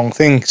saying the wrong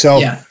thing.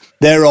 So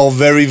they're all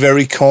very,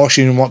 very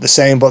cautious in what they're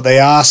saying, but they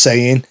are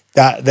saying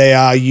that they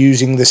are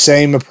using the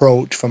same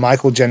approach for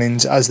Michael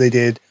Jennings as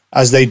they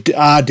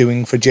are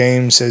doing for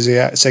James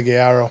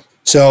Seguiaro.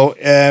 So,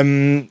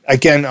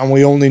 again, and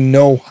we only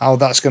know how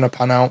that's going to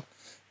pan out.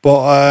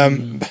 But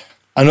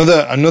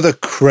another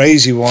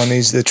crazy one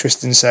is the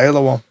Tristan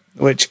Saylor one,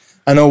 which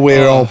I know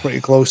we're all pretty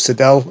close to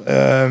Del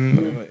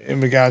in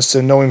regards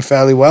to knowing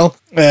fairly well.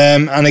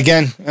 And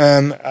again,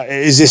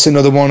 is this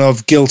another one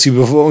of guilty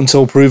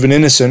until proven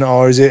innocent,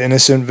 or is it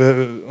innocent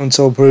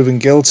until proven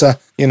guilty?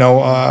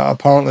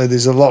 Apparently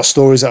there's a lot of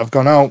stories that have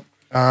gone out,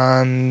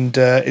 and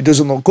it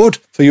doesn't look good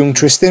for young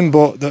Tristan,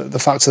 but the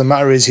fact of the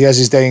matter is he has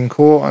his day in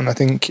court, and I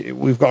think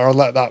we've got to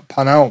let that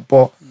pan out.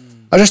 But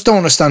I just don't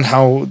understand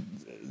how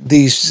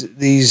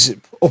these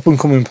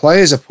up-and-coming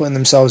players are putting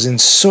themselves in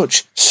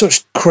such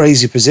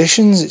crazy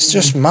positions. It's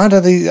just mad.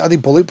 Are they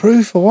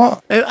bulletproof or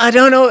what? I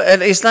don't know.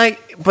 It's like,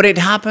 but it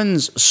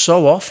happens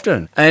so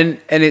often, and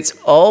it's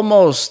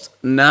almost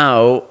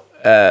now...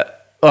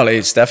 well,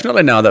 it's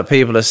definitely now that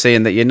people are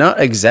seeing that you're not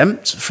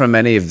exempt from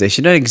any of this.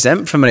 You're not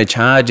exempt from any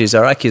charges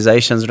or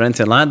accusations or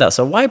anything like that.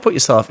 So why put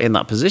yourself in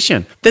that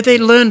position? Did they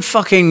learn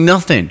fucking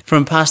nothing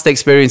from past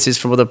experiences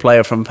from other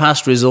players, from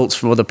past results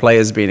from other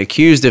players being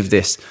accused of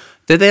this?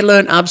 Did they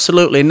learn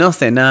absolutely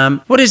nothing?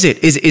 What is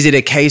it? Is it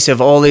a case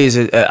of all these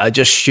are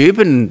just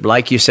stupid and,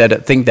 like you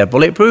said, think they're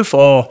bulletproof?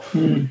 Or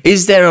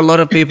is there a lot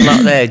of people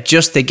out there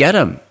just to get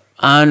them?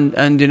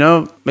 And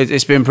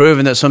it's been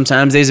proven that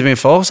sometimes these have been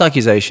false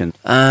accusations,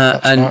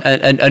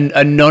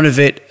 and none of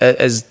it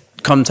has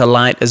come to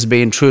light as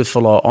being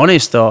truthful or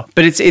honest. But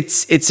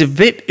it's a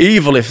bit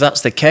evil if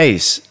that's the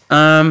case.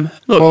 Like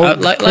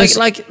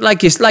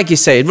you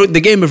say,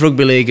 the game of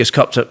rugby league has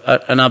copped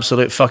an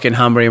absolute fucking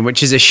hammering,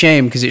 which is a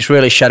shame because it's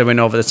really shadowing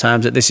over the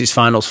times that this is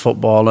finals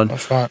football. And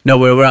that's right. No,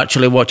 we're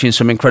actually watching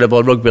some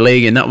incredible rugby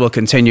league, and that will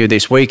continue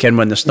this weekend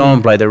when the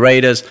Storm play the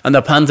Raiders and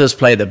the Panthers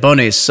play the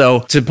Bunnies.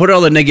 So to put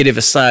all the negative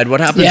aside, what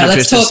happened to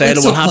Tristan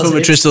Saylor? What happened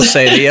with Tristan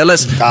Saylor? Yeah,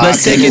 let's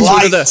take it to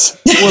another.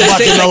 We're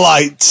back in the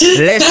light.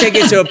 Let's take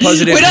it to a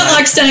positive. We don't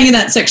like staying in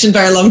that section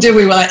very long, do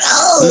we? We're like,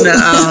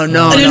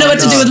 no. I don't know what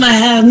to do with my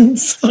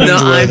hands. No,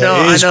 I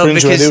know,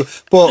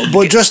 because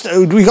but just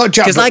we got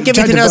Jack. Because like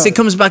everything else, it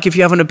comes back if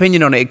you have an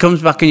opinion on it. It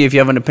comes back on you if you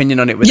have an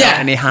opinion on it without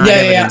any hard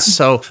evidence.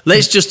 Yeah. So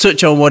let's just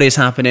touch on what is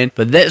happening,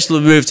 but let's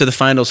move to the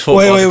finals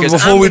football. Wait,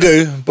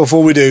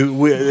 before we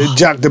do,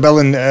 Jack de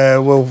Belin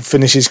will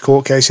finish his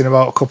court case in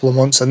about a couple of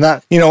months, and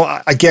that,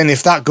 again,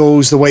 if that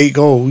goes the way it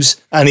goes,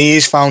 and he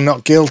is found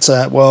not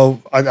guilty,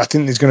 well, I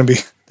think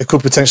there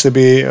could potentially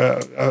be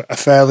a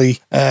fairly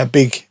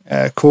big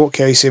court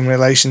case in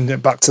relation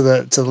back to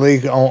the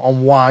league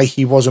on why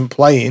he wasn't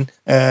playing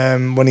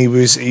when he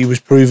was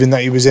proving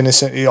that he was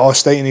innocent or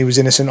stating he was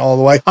innocent all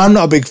the way. I'm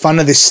not a big fan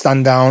of this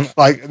stand down.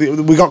 Like,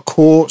 we got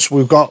courts,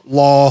 we've got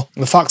law.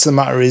 The fact of the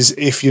matter is,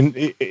 if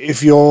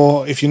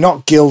you're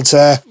not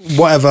guilty,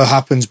 whatever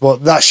happens,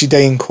 but that's your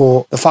day in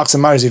court. The fact of the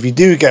matter is, if you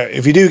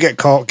do get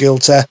caught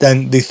guilty,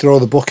 then they throw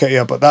the book at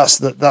you. But that's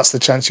the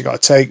chance you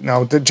got to take.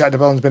 Now, Jack de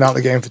Belin's been out of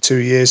the game for 2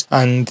 years,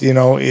 and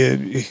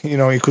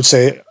he could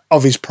say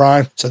of his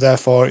prime, so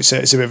therefore it's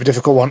a bit of a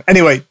difficult one.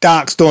 Anyway,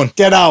 Dark's done.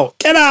 Get out.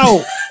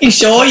 You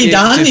sure you're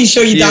done? You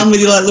sure you're done with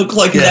your look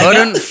like that? You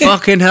couldn't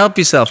fucking help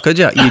yourself, could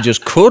you? You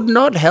just could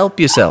not help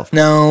yourself.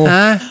 No.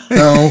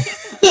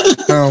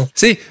 No.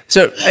 See,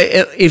 so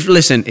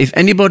if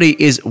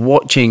anybody is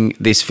watching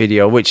this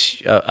video,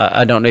 which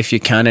I don't know if you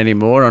can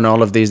anymore on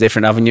all of these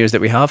different avenues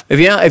that we have,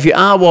 if you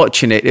are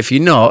watching it, if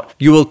you're not,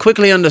 you will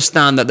quickly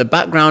understand that the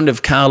background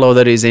of Carlo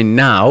that is in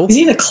now Is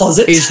he in a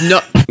closet? is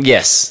not.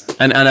 Yes,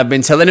 and I've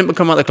been telling him to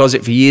come out of the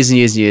closet for years and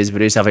years and years,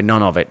 but he's having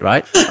none of it,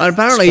 right? And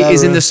apparently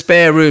he's in the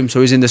spare room,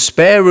 so he's in the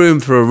spare room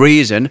for a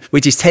reason,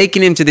 which is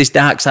taking him to this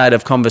dark side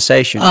of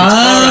conversation. It's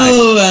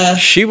all right.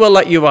 She will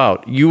let you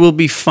out. You will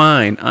be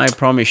fine, I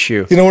promise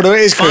you. You know what it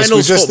is, Chris?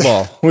 Finals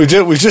football. We've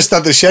just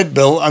had the shed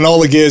built and all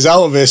the gear's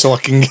out of here so I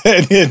can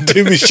get in here and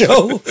do my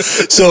show.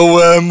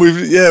 So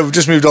we've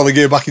just moved all the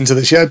gear back into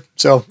the shed.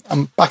 So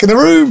I'm back in the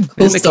room.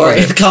 Cool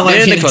story. Can't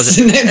wait In the for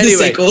closet. the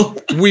Anyway, sequel.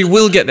 we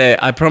will get there.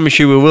 I promise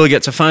you we will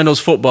get to finals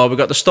football. We've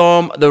got the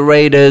Storm, the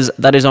Raiders,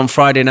 that is on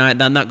Friday night.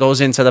 Then that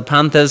goes into the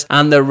Panthers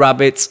and the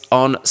Rabbits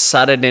on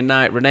Saturday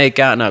night. Renee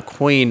Gartner,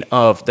 queen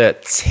of the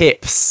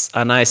tips.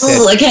 And I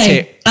said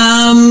tips.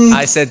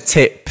 I said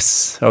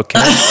tips. Okay.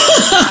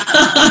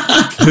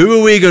 Who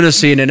are we going to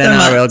see in an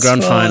NRL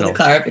Grand Final? The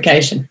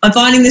clarification. I'm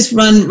finding this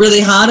run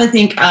really hard. I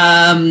think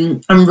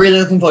I'm really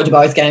looking forward to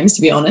both games,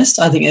 to be honest.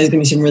 I think there's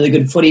going to be some really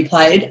good footy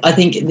played. I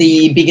think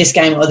the biggest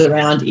game of the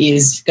round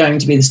is going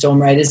to be the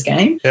Storm Raiders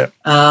game. Yeah.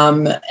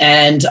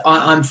 And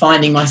I'm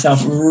finding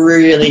myself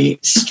really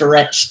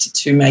stretched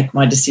to make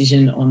my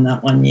decision on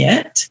that one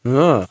yet.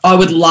 Oh. I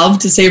would love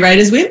to see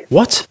Raiders win.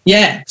 What?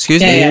 Yeah.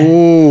 Excuse yeah,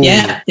 me?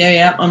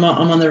 Yeah. I'm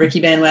on the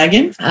Ricky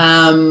bandwagon.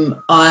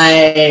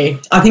 I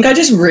think I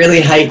just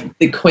really hate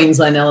the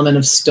Queensland element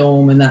of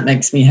Storm, and that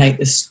makes me hate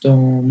the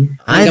Storm.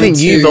 I think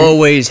you've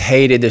always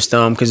hated the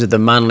Storm because of the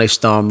Manly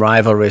Storm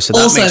rivalry, so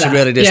that makes you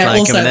really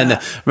dislike him. And then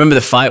remember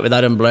the fight with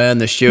Adam Blair and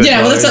the Stuart.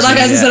 Yeah, well, that's like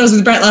I said, I was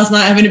with Brett last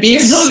night having a beer,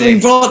 and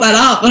we brought that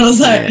up, and I was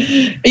like,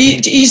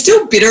 are you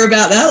still bitter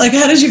about that? Like,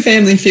 how does your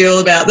family feel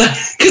about that?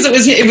 Because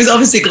it was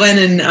obviously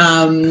Glenn and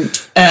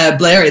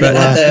Blairy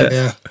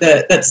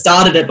that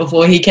started it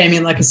before he came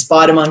in like a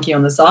spider monkey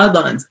on the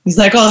sidelines. He's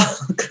like,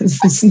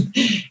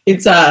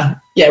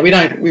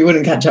 we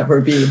wouldn't catch up for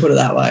a beer, put it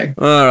that way.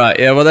 All right,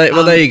 yeah. Well,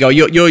 there you go.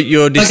 Your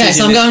decision. Okay,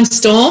 so I'm going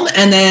Storm,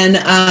 and then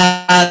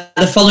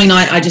the following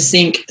night, I just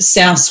think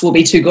Souths will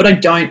be too good. I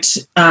don't.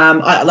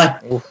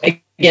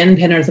 Again,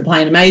 Penrith are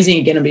playing amazing.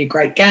 Again, it'll be a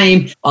great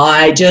game.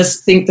 I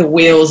just think the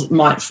wheels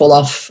might fall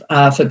off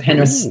for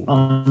Penrith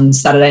on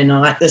Saturday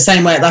night. The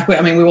same way,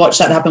 we watched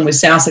that happen with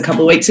South a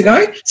couple of weeks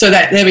ago. So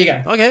there we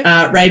go. Okay.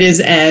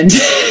 Raiders and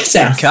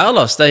South.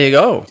 Carlos, there you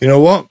go. You know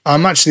what?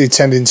 I'm actually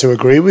tending to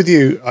agree with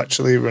you,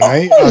 actually,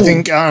 Renee. I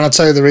think, and I'll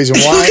tell you the reason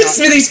why. Look at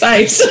Smithy's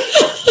face.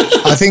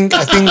 I think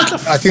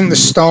the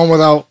Storm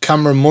without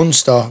Cameron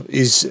Munster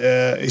is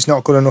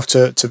not good enough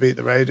to beat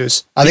the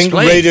Raiders. I think the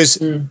Raiders,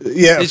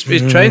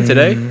 he's trained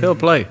today. He'll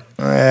play.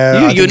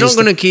 You're not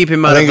going to keep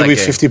him out. I think he'll be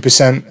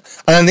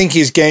 50%, and I think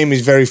his game is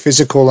very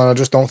physical, and I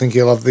just don't think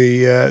he'll have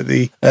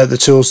the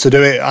tools to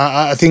do it.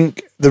 I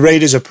think the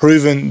Raiders have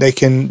proven they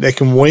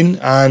can win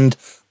and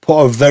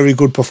put a very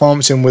good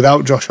performance in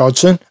without Josh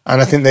Hodgson,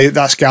 and I think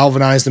that's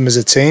galvanised them as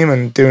a team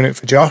and doing it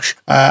for Josh.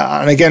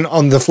 And again,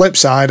 on the flip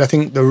side, I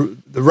think the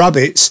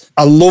Rabbits,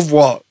 I love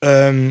what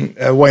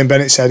Wayne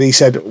Bennett said. He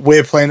said,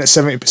 we're playing at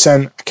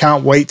 70%. I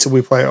can't wait till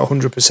we play at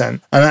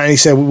 100%. And he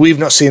said, we've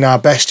not seen our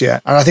best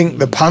yet. And I think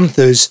the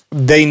Panthers,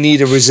 they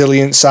need a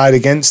resilient side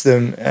against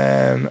them.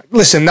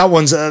 Listen,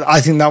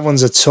 I think that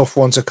one's a tough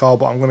one to call,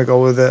 but I'm going to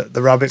go with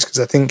the Rabbits because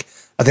I think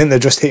they're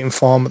just hitting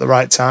form at the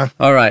right time.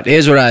 All right,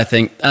 here's what I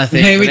think.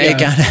 Here we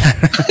go.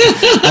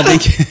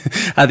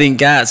 I think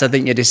Gats. I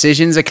think your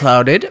decisions are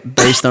clouded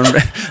based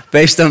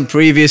on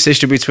previous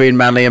history between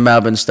Manly and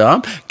Melbourne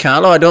Storm.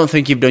 Carlo, I don't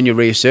think you've done your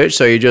research,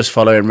 so you're just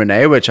following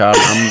Renee, which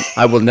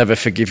I will never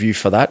forgive you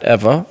for that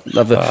ever.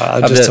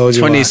 I just told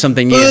you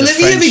 20-something years Well, of let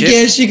me have a friendship.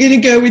 guess. You're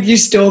going to go with your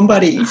Storm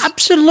buddies.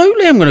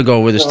 Absolutely, I'm going to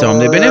go with the Storm.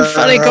 They've been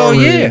emphatic all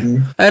year.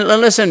 And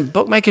listen,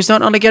 bookmakers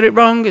don't only get it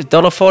wrong. It's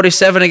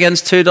 $1.47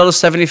 against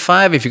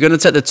 $2.75. If you're going to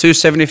take the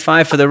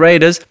 $2.75 for the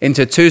Raiders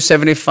into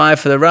 $2.75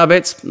 for the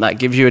Rabbits, that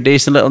gives you a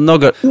decent little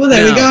nugget. Well,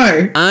 there we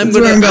go. I'm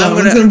going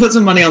to put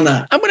some money on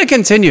that. I'm going to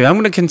continue.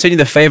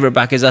 The favourite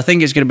backers. I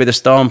think it's going to be the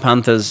Storm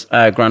Panthers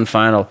Grand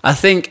Final. I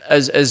think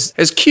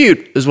as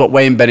cute as what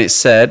Wayne Bennett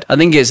said, I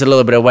think it's a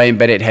little bit of Wayne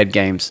Bennett head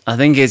games. I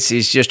think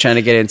he's just trying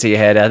to get into your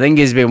head. I think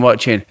he's been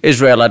watching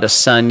Israel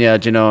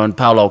Adesanya, and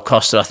Paulo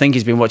Costa. I think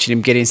he's been watching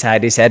him get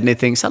inside his head and he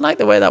thinks, I like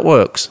the way that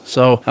works.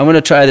 So I'm going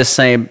to try the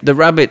same. The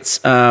Rabbits,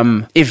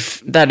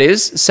 if that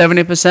is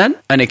 70%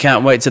 and they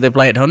can't wait till they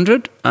play at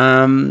 100,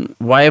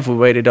 why have we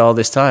waited all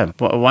this time?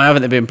 Why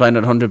haven't they been playing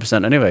at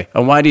 100% anyway?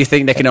 And why do you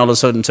think they can all of a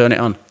sudden turn it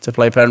on to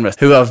play Penrith,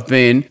 who have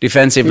been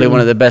defensively one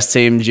of the best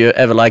teams you're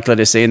ever likely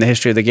to see in the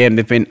history of the game?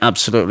 They've been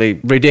absolutely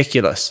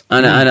ridiculous.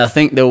 And I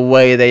think the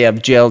way they have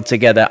gelled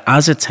together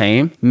as a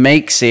team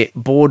makes it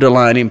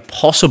borderline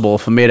impossible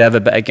for me to ever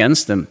bet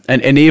against them.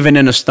 And even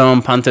in a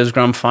Storm Panthers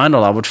Grand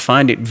Final, I would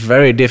find it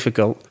very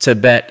difficult to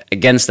bet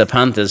against the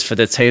Panthers for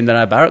the team that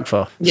I barrack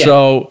for. Yeah.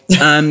 So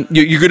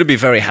you're going to be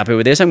very happy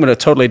with this. I'm going to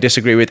totally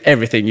disagree with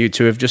everything you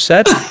two have just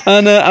said.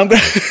 And I'm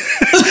going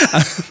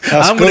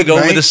I'm going to go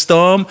with the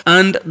Storm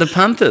and the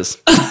Panthers.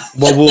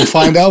 Well, we'll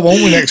find out,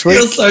 won't we, next week?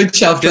 I feel so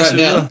chuffed right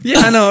now. Yeah,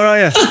 I know, right?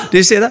 Yeah. Do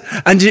you see that?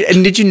 And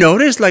did you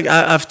notice? Like,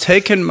 I've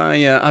taken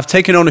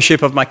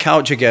ownership of my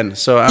couch again.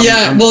 So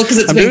because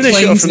it's I'm been doing the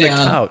show cleaned from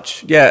now. the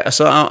couch. Yeah,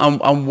 so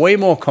I'm way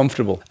more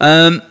comfortable.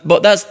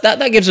 But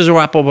that gives us a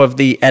wrap up of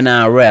the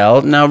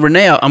NRL. Now,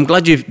 Renee, I'm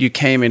glad you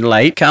came in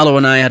late. Carlo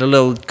and I had a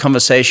little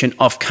conversation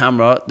off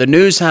camera. The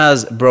news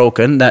has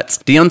broken that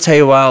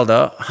Deontay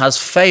Wilder has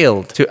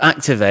failed to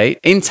activate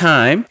in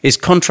time his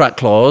contract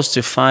clause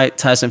to fight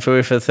Tyson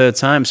Fury for the third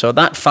time. So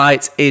that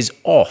fight is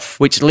off,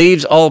 which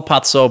leaves all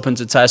paths open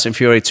to Tyson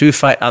Fury to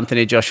fight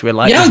Anthony Joshua.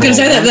 I was going to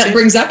say that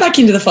brings that back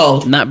into the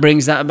fold. And that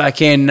brings that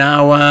back in.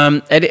 Now,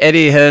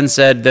 Eddie Hearn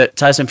said that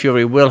Tyson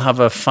Fury will have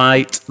a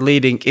fight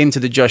leading into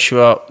the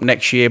Joshua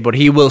next year, but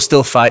he will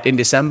still fight in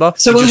December.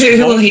 So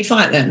who will he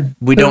fight then?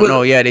 We don't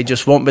know yet. It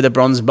just won't be the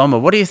Bronze Bomber.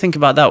 What do you think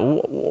about that?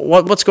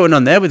 What's going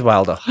on there with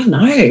Wilder? I don't know.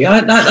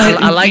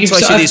 I like to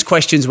ask you these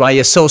questions why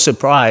you're so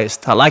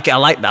surprised. I like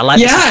that.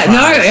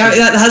 Yeah,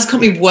 that has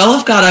caught me well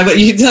off guard. But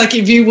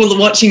if you were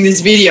watching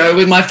this video,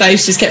 with my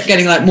face just kept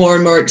getting like more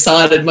and more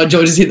excited, my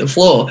jaw just hit the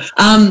floor.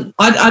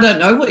 I don't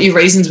know what your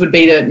reasons would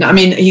be to. I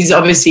mean, he's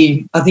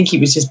obviously. I think he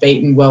was just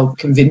beaten well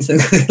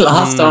convincingly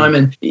last time,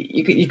 and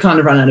you kind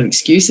of run out of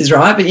excuses,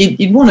 right? But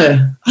you'd want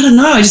to. I don't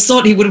know. I just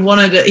thought he would have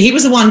wanted to. He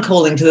was the one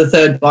calling to the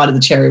third bite of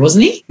the cherry,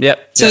 wasn't he?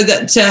 Yep. So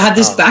that to have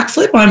this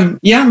backflip, I'm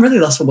really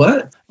lost for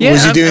words. Yeah,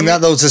 was he doing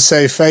that though to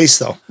save face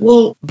though?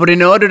 Well, but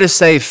in order to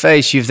save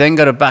face, you've then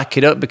got to back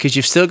it up because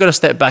you've still got to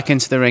step back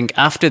into the ring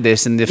after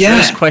this. And the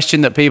first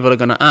question that people are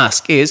going to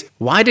ask is,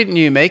 why didn't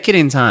you make it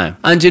in time?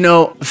 And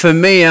for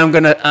me,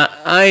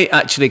 I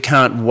actually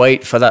can't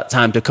wait for that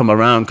time to come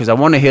around because I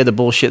want to hear the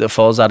bullshit that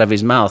falls out of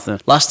his mouth. And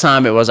last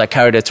time it was I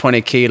carried a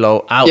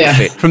 20-kilo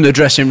outfit from the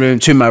dressing room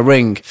to my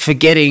ring,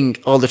 forgetting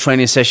all the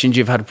training sessions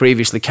you've had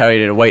previously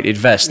carried in a weighted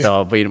vest.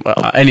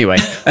 Anyway,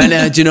 and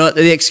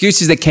the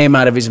excuses that came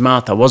out of his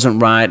mouth, I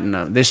wasn't right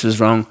and this was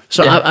wrong.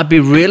 So I'd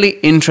be really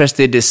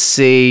interested to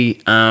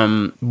see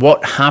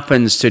what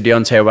happens to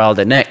Deontay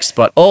Wilder next.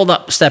 But all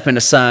that stepping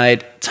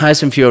aside,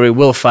 Tyson Fury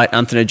will fight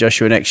Anthony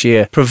Joshua next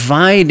year,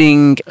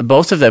 providing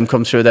both of them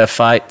come through their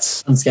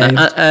fights. I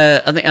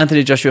think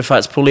Anthony Joshua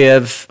fights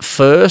Pulev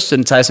first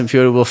and Tyson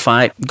Fury will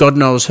fight God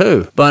knows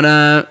who.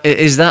 But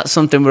is that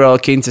something we're all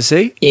keen to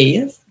see?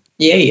 Yes.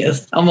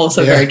 Yes. I'm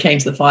also very keen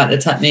to the fight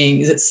that's happening.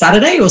 Is it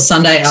Saturday or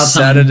Sunday our time?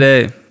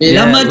 Saturday.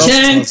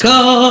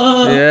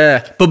 Lomachenko.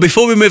 Yeah. But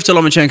before we move to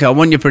Lomachenko, I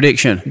want your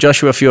prediction.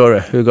 Joshua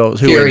Fury, who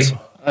wins?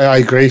 I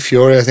agree,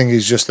 Fury. I think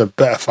he's just a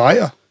better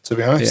fighter, to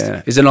be honest.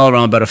 Yeah, he's an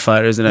all-round better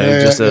fighter, isn't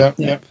it?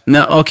 Yeah.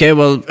 No, okay,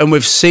 well, and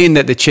we've seen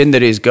that the chin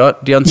that he's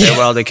got, Deontay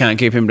Wilder can't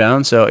keep him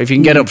down. So if you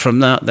can get up from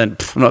that, then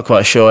I'm not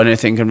quite sure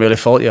anything can really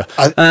fault you.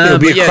 It'll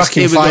be a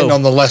cracking fight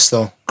nonetheless,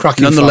 though.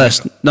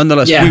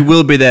 Nonetheless, we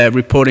will be there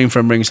reporting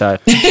from ringside.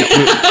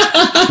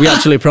 We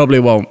actually probably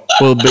won't.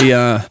 We'll be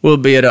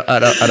at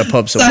a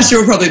pub somewhere. Sasha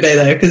will probably be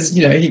there because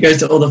he goes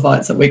to all the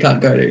fights that we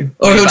can't go to,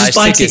 or he'll just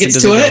buy tickets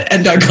to it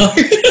and don't go.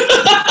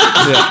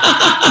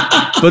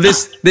 But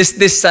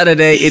this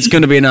Saturday, it's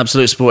going to be an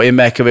absolute sporting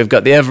mecca. We've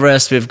got the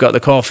Everest, we've got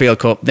the Caulfield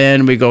Cup.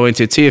 Then we go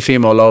into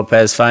Teofimo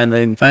Lopez, find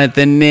the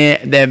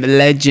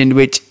legend,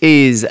 which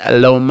is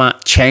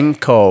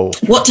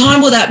Lomachenko. What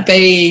time will that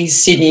be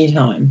Sydney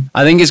time?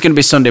 I think it's going to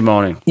be Sunday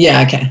morning.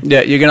 Yeah, okay.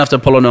 Yeah, you're going to have to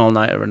pull an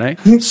all-nighter, Renee.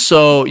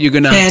 So you're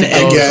going to have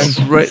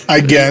to go...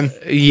 Again.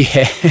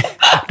 Yeah.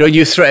 Don't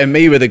you threaten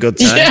me with a good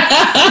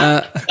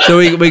time. So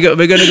we're going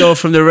to go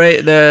from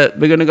we're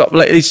going to go...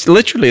 It's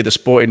literally the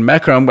sporting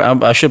mecca.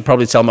 I should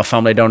probably tell my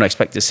family don't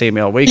expect to see me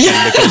all weekend.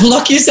 Yeah,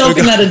 lock yourself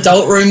in that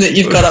adult room that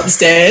you've got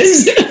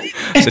upstairs.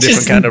 It's a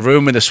different kind of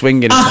room with a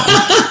swing in it.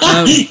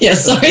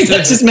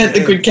 That just meant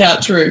the good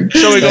couch room.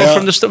 So we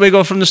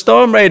go from the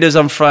Storm Raiders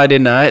on Friday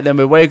night. Then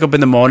we wake up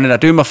in the morning. I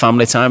do my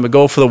family time. We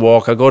go for the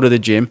walk. I go to the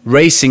gym.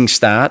 Racing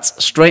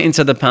starts straight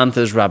into the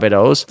Panthers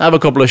Rabbitohs. I have a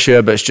couple of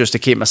sherbets just to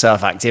keep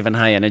myself active and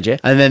high energy.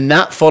 And then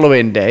that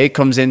following day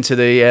comes into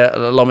the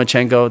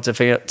Lomachenko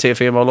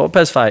Teofimo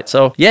Lopez fight.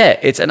 So yeah,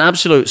 it's an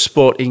absolute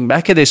sporting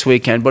mecca this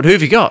weekend. But who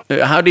have you got?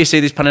 How do you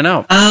see this panning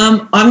out?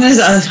 I'm going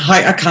to.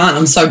 I can't.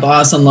 I'm so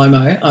biased on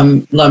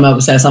Lomo. Lomo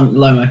obsessed. I'm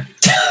Lomo.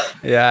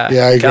 Yeah,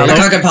 I agree. I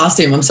can't go past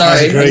him. I'm sorry.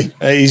 I agree.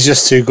 He's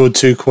just too good,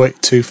 too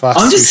quick, too fast.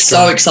 I'm just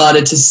so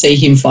excited to see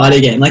him fight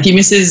again. Like he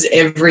misses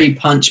every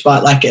punch by,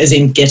 like, as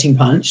in getting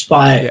punched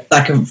by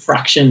like a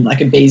fraction,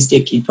 like a bee's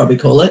dick, you'd probably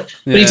call it.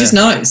 But he just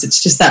knows.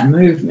 It's just that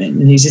movement,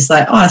 and he's just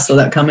like, I saw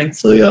that coming.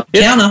 So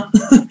counter.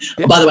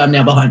 Oh, by the way, I'm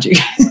now behind you.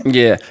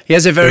 Yeah, he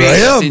has a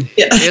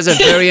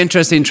very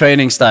interesting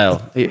training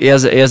style. He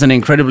has an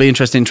incredibly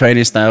interesting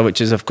training style, which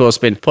has of course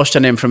been pushed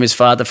on him from his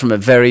father from a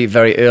very,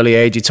 very early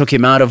age. He took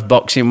him out of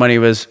boxing when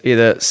when he was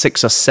either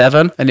 6 or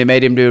 7, and they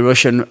made him do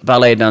Russian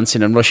ballet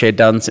dancing and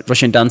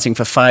Russian dancing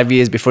for 5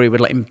 years before he would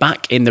let him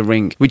back in the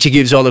ring, which he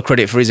gives all the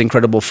credit for his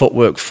incredible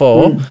footwork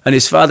for. And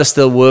his father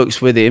still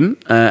works with him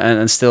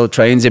and still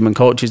trains him and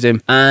coaches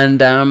him.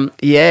 And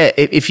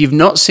if you've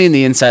not seen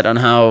the insight on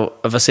how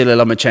Vasily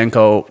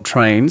Lomachenko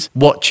trains,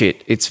 watch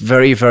it. It's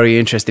very, very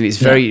interesting. It's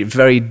very,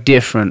 very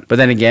different. But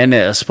then again,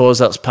 I suppose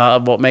that's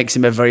part of what makes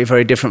him a very,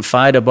 very different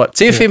fighter. But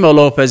Teofimo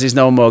Lopez is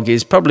no mug.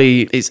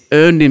 He's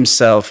earned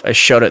himself a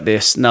shot at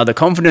this. Now, the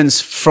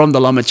confidence from the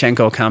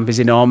Lomachenko camp is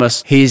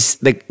enormous. He's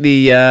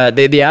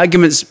the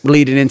arguments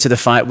leading into the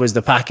fight was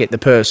the packet, the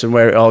purse, and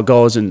where it all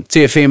goes. And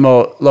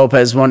Teofimo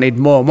Lopez wanted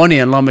more money,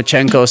 and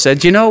Lomachenko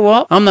said, "You know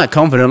what? I'm not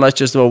confident. Let's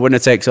just do a winner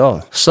takes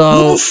all."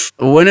 So,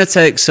 winner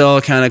takes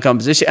all kind of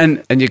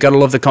composition, and you got to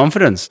love the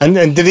confidence. And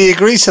did he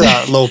agree to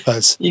that,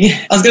 Lopez?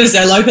 I was going to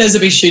say Lopez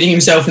will be shooting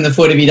himself in the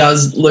foot if he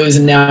does lose,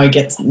 and now he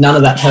gets none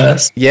of that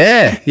purse.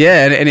 Yeah,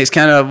 and it's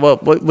kind of well,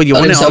 you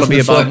want it all to be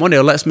about money,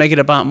 or let's make it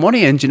about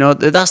money. And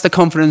that's the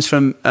confidence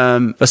from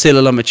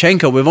Vasily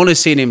Lomachenko. We've only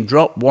seen him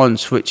drop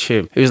once, which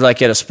he was like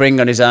he had a spring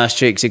on his ass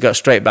cheeks. He got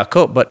straight back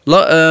up. But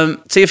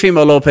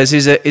Teofimo Lopez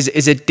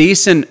is a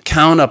decent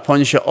counter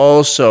puncher,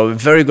 also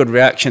very good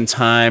reaction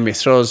time. He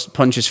throws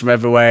punches from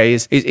everywhere.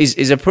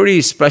 He's a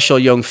pretty special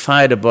young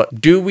fighter.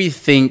 But do we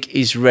think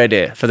he's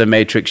ready for the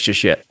Matrix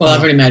just yet? Well, I've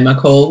already made my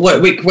call. Where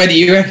do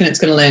you reckon it's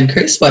going to land,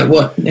 Chris? Like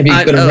what? Have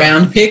you got a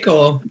round pick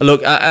or?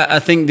 Look, I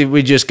think that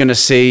we're just going to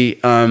see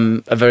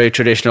a very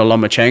traditional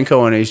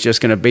Lomachenko, and he's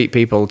just going to beat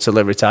people till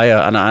they retire.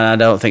 And I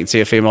don't think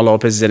Teofimo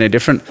Lopez is any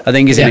different. I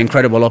think he's an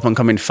incredible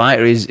up-and-coming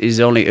fighter. He's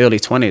only early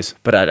 20s.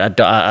 But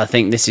I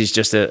think this is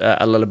just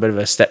a little bit of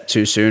a step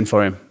too soon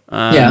for him.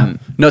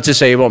 Not to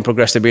say he won't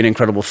progress to be an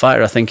incredible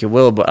fighter. I think he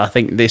will, but I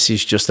think this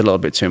is just a little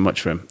bit too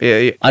much for him.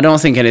 I don't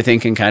think anything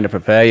can kind of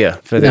prepare you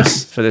for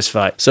this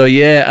fight. So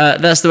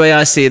that's the way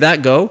I see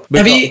that go.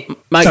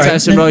 Mike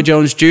Tyson, Roy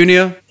Jones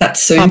Jr.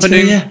 That's soon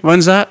happening. Too,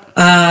 When's that?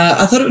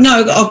 I thought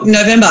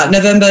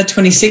November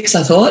 26th.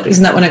 I thought,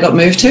 isn't that when it got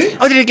moved to?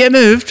 Oh, did it get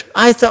moved?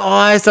 I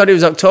thought it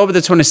was October the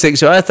 26th.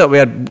 So I thought we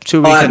had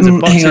 2 weekends of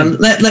boxing. Hang on,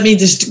 let me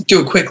just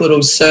do a quick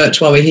little search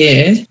while we're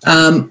here.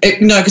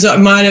 Because I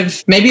might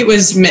have. Maybe it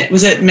was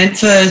meant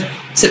for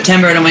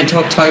September and I went to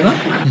October.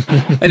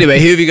 Anyway,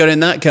 who have you got in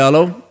that,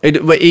 Carlo?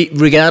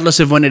 Regardless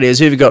of when it is,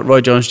 who have you got?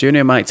 Roy Jones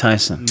Jr., Mike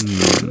Tyson?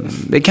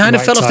 They kind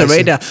of fell off the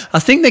radar. I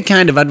think they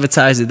kind of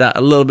advertised that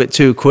a little bit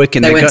too quick,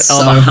 and they got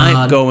all the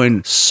hype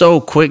going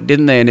so quick,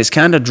 didn't they? And it's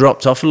kind of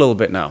dropped off a little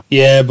bit now.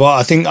 Yeah, but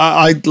I think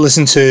I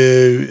listened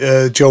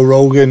to Joe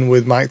Rogan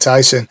with Mike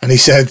Tyson, and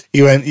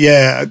he went,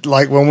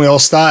 like when we all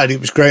started, it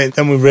was great.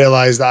 Then we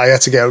realised that I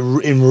had to get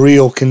in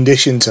real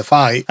condition to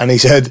fight, and he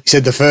said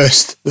the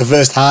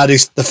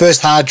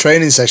first hard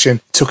training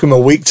session took him a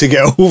week to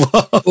get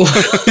over.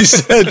 He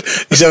said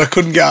I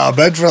couldn't get out of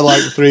bed for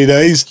like 3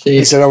 days. Jeez.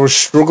 He said I was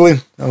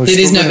struggling. It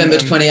is November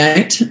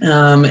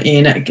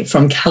 28th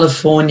from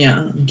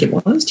California. I think it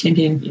was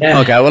champion. Yeah.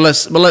 Okay. Well,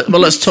 let's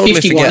totally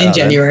 51 forget in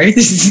January.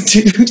 This is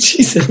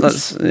Jesus.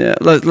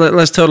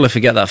 Let's totally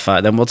forget that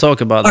fight. Then we'll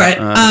talk about that.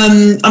 All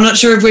right. I'm not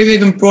sure if we've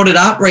even brought it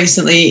up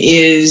recently.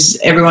 Is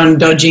everyone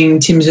dodging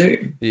Tim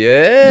Tszyu?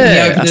 Yeah.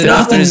 He opened it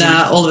up, and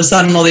all of a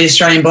sudden, all the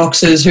Australian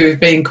boxers who've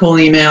been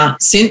calling him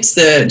out since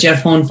the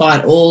Jeff Horn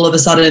fight, all of a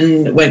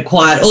sudden went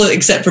quiet. All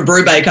except for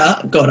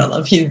Brubaker. God, I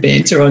love his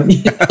banter on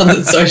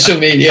the social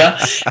media.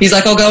 He's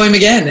like, I'll go him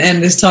again.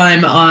 And this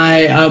time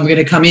I'm going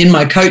to come in.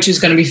 My coach is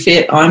going to be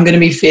fit. I'm going to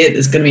be fit.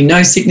 There's going to be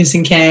no sickness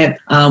in camp.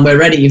 We're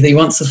ready. If he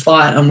wants to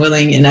fight, I'm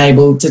willing and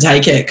able to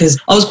take it. Because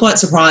I was quite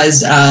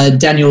surprised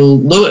Daniel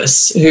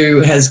Lewis,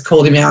 who has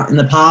called him out in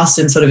the past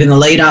and sort of in the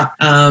lead up,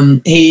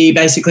 he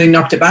basically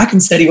knocked it back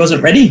and said he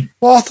wasn't ready.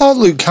 Well, I thought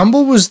Luke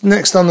Campbell was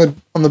next on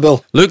the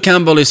bill. Luke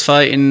Campbell is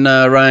fighting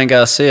Ryan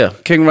Garcia.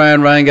 King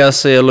Ryan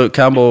Garcia, Luke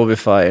Campbell will be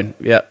fighting.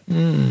 Yeah.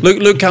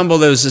 Luke Campbell,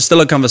 there's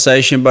still a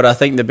conversation, but I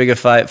think the bigger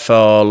fight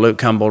for Luke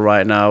Campbell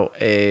right now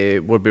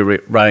would be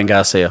Ryan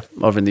Garcia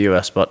over in the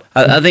US. But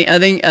I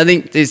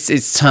think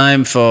it's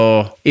time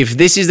for, if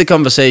this is the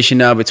conversation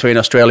now between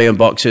Australian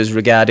boxers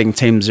regarding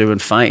Tim Tszyu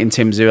and fighting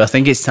Tim Tszyu, I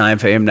think it's time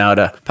for him now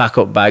to pack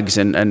up bags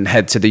and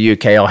head to the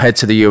UK or head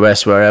to the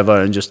US,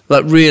 wherever, and just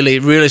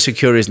really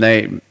secure his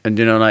name and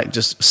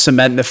just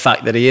cement the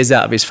fact that he is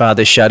out of his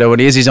father's shadow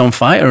and he is his own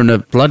fighter and a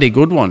bloody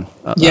good one.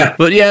 But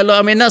yeah, look,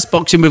 I mean, that's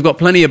boxing. We've got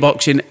plenty of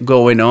boxing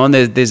going on.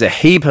 There's a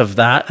heap of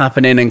that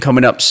happening and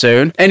coming up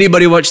soon.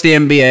 Anybody watch the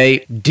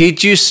NBA?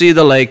 Did you see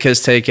the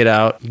Lakers take it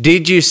out?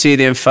 Did you see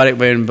the emphatic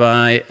win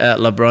by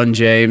LeBron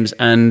James?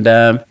 And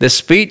the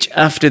speech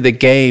after the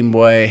game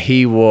where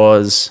he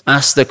was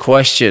asked the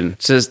question,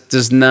 does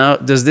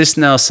this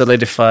now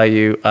solidify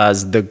you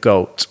as the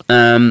GOAT?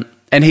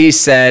 And he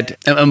said,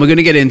 and we're going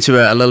to get into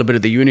a little bit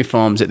of the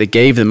uniforms that they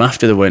gave them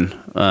after the win,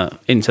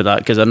 into that,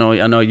 because I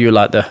know you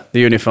like the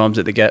uniforms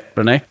that they get,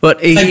 Renee. But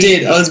I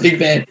did. I was a big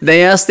fan.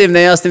 They asked him,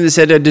 they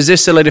said, does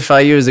this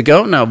solidify you as the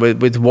GOAT now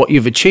with what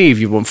you've achieved?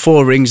 You've won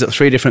 4 rings at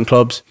 3 different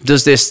clubs.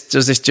 Does this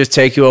just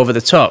take you over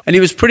the top? And he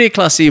was pretty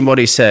classy in what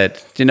he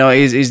said. You know,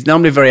 he's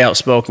normally very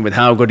outspoken with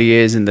how good he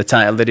is and the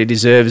title that he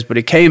deserves. But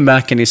he came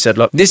back and he said,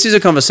 look, this is a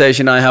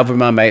conversation I have with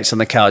my mates on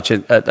the couch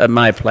at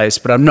my place,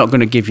 but I'm not going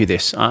to give you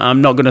this.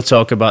 I'm not going to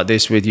talk about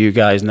this with you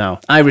guys now.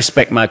 I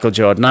respect Michael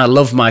Jordan. I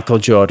love Michael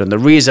Jordan.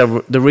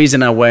 The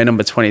reason I wear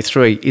number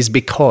 23 is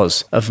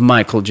because of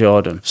Michael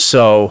Jordan.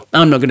 So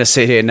I'm not going to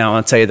sit here now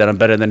and tell you that I'm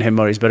better than him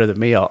or he's better than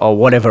me or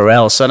whatever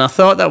else. And I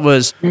thought that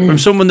was from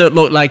someone that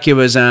looked like he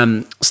was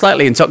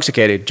slightly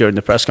intoxicated during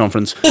the press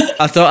conference.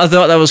 I thought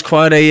that was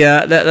quite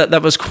a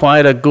that was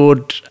quite a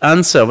good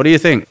answer. What do you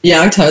think?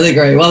 Yeah, I totally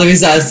agree. While he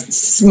was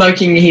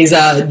smoking his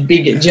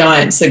big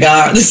giant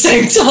cigar at the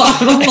same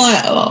time, I'm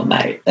like, oh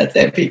mate, that's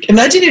epic.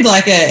 Imagine if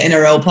like an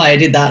NRL player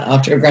did that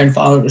after a grand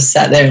final, just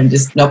sat there and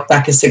just knocked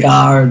back a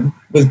cigar and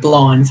was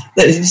blind.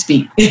 That'd just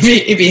be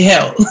it'd be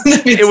hell.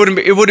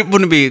 It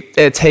wouldn't be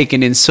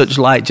taken in such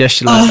light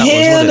gesture like that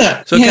was, would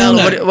it? So,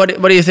 Carlo,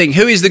 what do you think?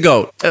 Who is the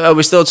GOAT? Are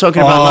we still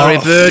talking about Larry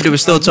Bird? Do we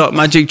still talk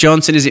Magic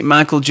Johnson? Is it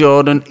Michael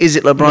Jordan? Is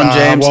it LeBron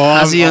James?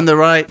 Has he on the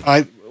right?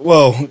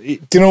 Well, do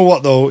you know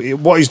what though?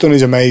 What he's done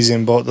is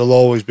amazing, but there'll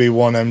always be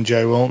one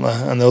MJ, won't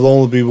there? And there'll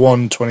only be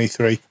one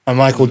 23. And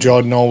Michael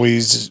Jordan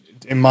always,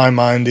 in my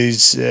mind,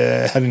 is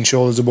head and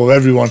shoulders above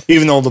everyone.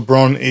 Even though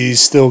LeBron is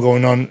still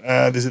going on,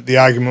 the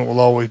argument will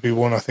always be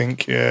one. I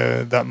think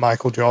that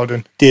Michael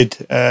Jordan did.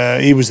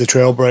 He was the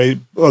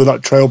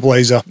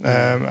trailblazer,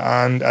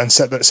 and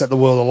set the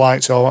world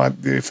alight. So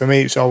for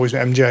me, it's always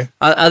MJ.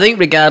 I think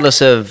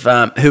regardless of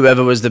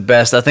whoever was the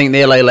best, I think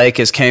the LA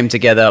Lakers came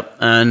together,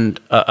 and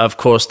of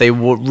course they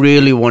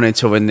really wanted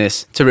to win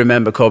this to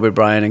remember Kobe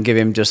Bryant and give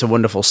him just a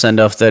wonderful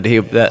send off.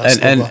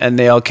 And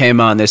they all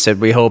came out and they said,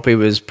 we hope he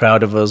was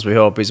proud of us. We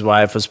hope his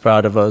wife was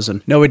proud of us.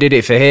 And no, we did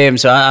it for him.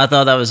 So I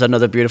thought that was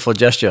another beautiful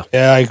gesture.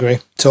 Yeah, I agree.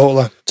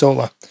 Totally.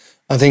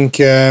 I think,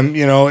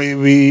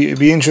 it'd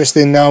be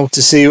interesting now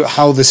to see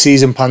how the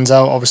season pans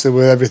out, obviously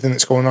with everything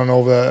that's going on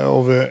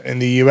over in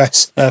the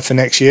US for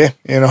next year.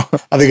 You know,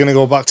 are they going to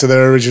go back to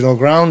their original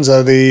grounds?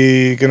 Are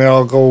they going to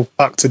all go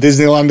back to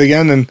Disneyland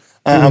again and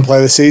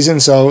play the season?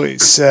 So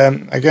it's,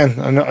 again,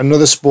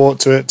 another sport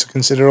to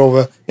consider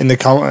over in the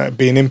counter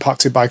being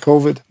impacted by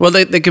COVID. Well,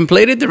 they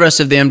completed the rest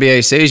of the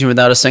NBA season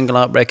without a single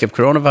outbreak of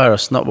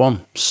coronavirus, not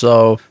one.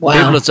 So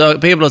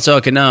people are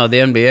talking now, the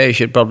NBA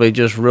should probably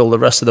just rule the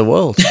rest of the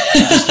world.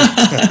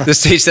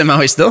 Just teach them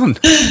how it's done.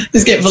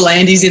 Just get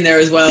Volandis in there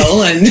as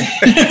well. And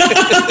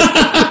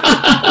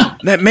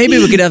maybe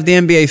we could have the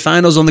NBA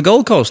finals on the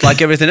Gold Coast like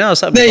everything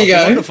else. That'd be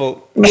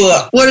wonderful.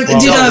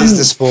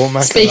 The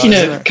sport, speaking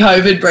of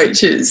COVID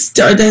breaches,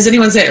 has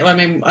anyone said, I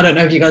mean, I don't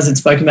know if you guys had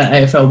spoken about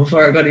AFL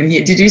before I got in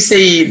here. Did you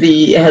see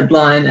the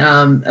headline?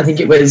 I think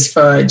it was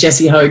for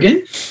Jesse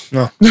Hogan.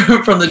 No.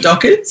 From the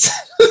Dockers.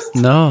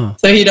 No.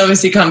 So he'd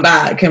obviously come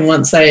back, and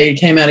once they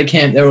came out of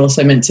camp, they were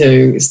also meant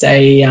to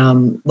stay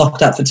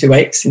locked up for 2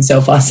 weeks in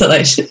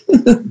self-isolation.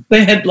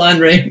 The headline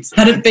reads,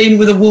 hadn't been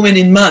with a woman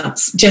in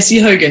months. Jesse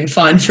Hogan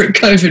fined for a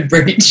COVID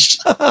breach.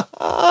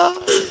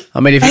 I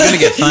mean, if you're going to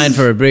get fined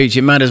for a breach,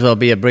 it might as well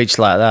be a breach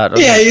like that.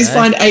 Yeah, he was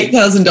fined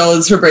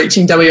 $8,000 for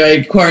breaching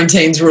WA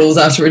quarantine's rules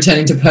after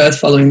returning to Perth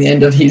following the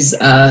end of his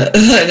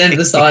end of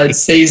the side's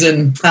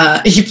season.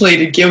 He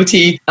pleaded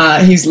guilty.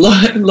 His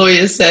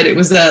lawyer said it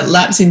was a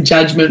lapse in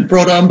judgment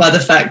brought on by the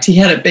fact he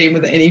hadn't been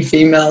with any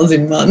females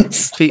in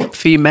months.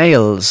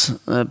 Females,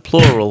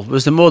 plural.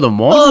 Was there more than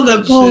one? Oh,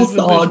 the poor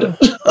sod.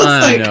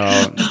 I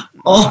know.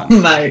 Oh,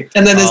 mate.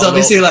 And then there's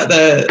obviously like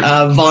the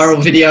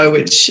viral video,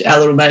 which our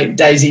little mate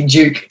Daisy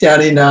Duke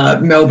down in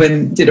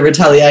Melbourne did a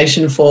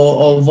retaliation of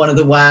one of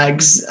the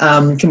wags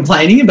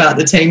complaining about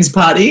the team's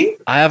party.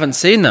 I haven't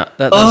seen that.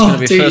 That's going to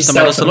be the first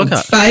time I have to look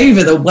at.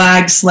 Favour, the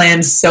wag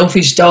slams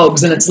selfish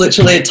dogs, and it's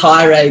literally a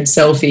tirade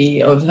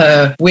selfie of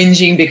her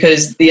whinging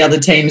because the other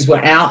teams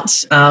were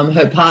out.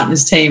 Her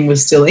partner's team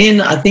was still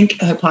in. I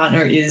think her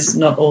partner is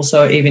not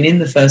also even in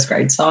the first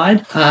grade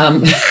side.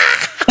 And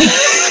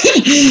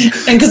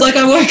because like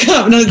I woke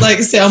up and I was like,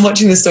 I'm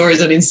watching the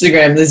stories on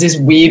Instagram. There's this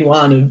weird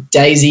one of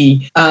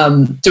Daisy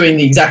doing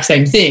the exact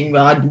same thing,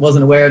 but I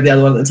wasn't aware of the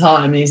other one at the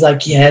time. And he's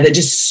like, yeah, they're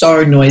just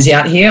so noisy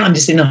out here. I'm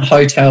just in a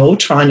hotel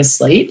trying to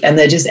sleep and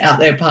they're just out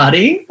there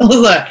partying. I was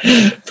like,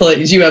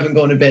 please, you haven't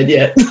gone to bed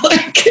yet.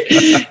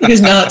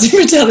 Because no, it's in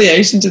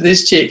retaliation to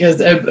this chick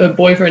because her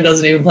boyfriend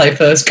doesn't even play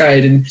first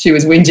grade and she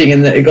was whinging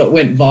and it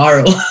went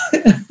viral.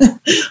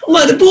 I'm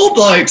like, the poor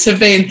blokes have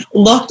been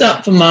locked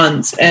up for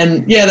months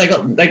and yeah, they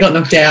got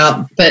knocked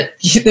out, but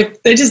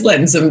they're just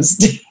letting some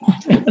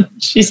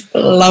she's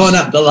blowing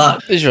up the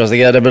luck. This was to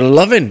get a bit of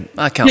loving.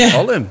 I can't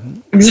follow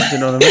him. Do you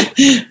know what I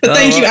mean? But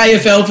thank you,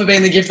 AFL, for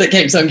being the gift that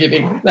keeps on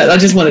giving. I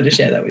just wanted to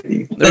share that with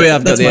you. We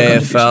have got the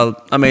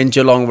AFL. I mean,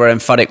 Geelong were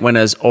emphatic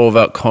winners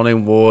over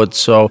Collingwood.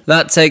 So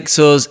that takes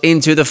us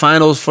into the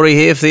finals three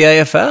here for the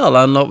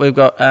AFL. And look, we've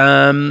got,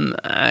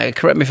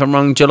 correct me if I'm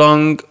wrong,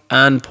 Geelong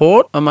and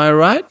Port. Am I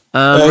right?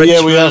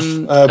 Yeah, we have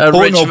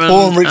Port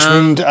and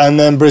Richmond, and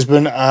then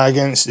Brisbane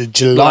against the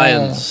Geelong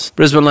Lions.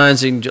 Brisbane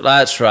Lions.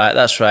 That's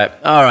right.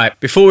 All right.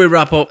 Before we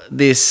wrap up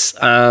this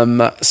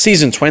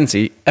season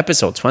 20,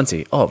 episode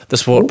 20 of the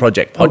Sport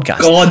Project podcast.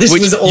 Oh God, this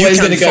was always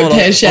going to go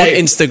pear-shaped.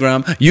 On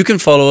Instagram, you can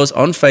follow us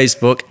on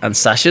Facebook and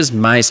Sasha's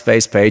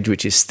MySpace page,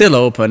 which is still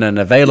open and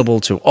available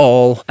to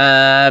all. Who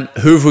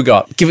have we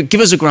got?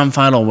 Give us a grand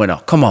final winner.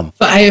 Come on.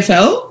 For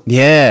AFL?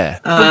 Yeah.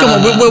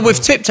 Come on. We've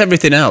tipped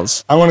everything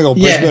else. I want to go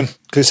Brisbane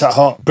because it's that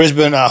hot.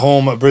 Brisbane at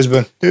home at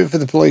Brisbane. Do it for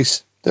the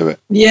police. Do it.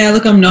 Yeah,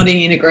 look, I'm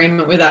nodding in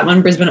agreement with that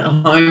one. Brisbane at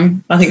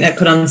home. I think that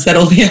could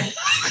unsettle you.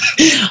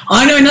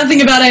 I know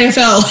nothing about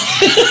AFL.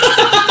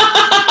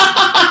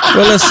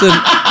 Well, listen,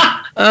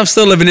 I'm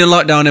still living in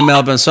lockdown in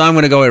Melbourne, so I'm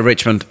going to go with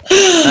Richmond.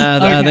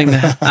 I think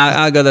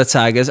I'll go the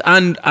Tigers,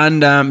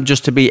 and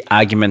just to be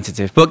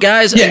argumentative. But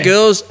guys and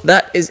girls,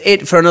 that is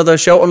it for another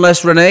show.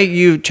 Unless Renee,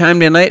 you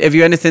chimed in late. Have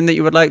you anything that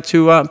you would like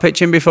to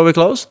pitch in before we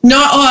close?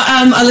 No,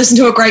 I listened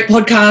to a great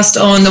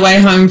podcast on the way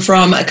home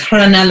from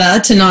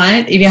Cronulla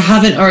tonight. If you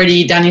haven't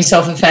already done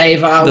yourself a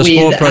favour with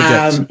Sport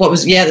Project.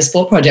 The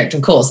Sport Project,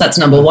 of course, that's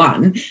number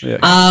one. Yeah.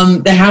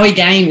 The Howie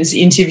Games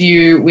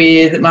interview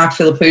with Mark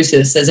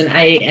Philippoussis. There's an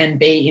A and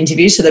B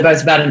interview, so they're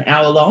both about an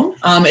hour long.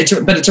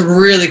 It's a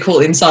really cool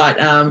insight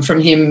from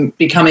him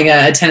becoming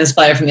a tennis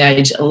player from the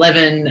age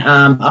 11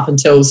 up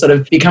until sort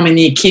of becoming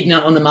the echidna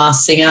on The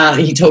Masked Singer.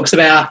 He talks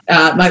about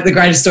the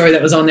greatest story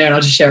that was on there, and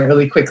I'll just share it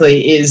really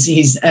quickly, is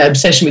his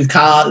obsession with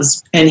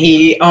cars. And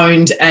he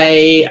owned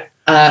a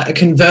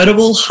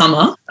convertible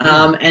Hummer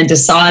and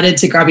decided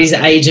to grab his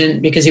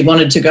agent because he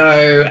wanted to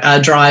go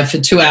drive for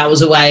 2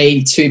 hours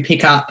away to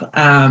pick up.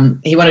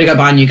 He wanted to go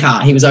buy a new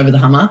car. He was over the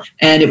Hummer,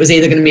 and it was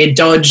either going to be a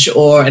Dodge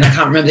and I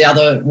can't remember the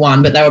other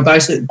one, but they were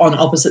both on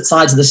opposite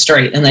sides of the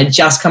street, and they'd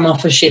just come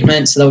off a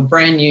shipment, so they were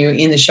brand new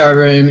in the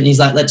showroom. And he's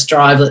like, "Let's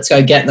drive, let's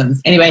go get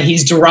them." Anyway,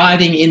 he's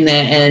driving in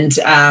there,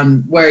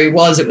 and where he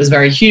was, it was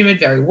very humid,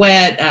 very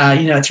wet.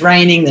 It's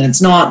raining, then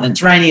it's not, then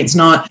it's raining, it's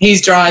not.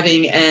 He's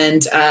driving,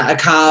 and a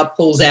car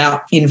pulls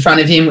out in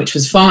front of him, which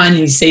was fine.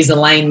 He sees a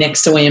lane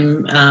next to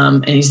him,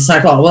 and he's just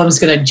like, "Oh, well, I'm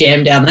just going to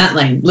jam down that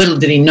lane." Little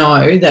did he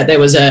know that there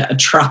was a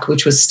truck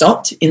which was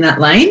stopped in that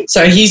lane.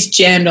 So he's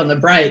jammed on the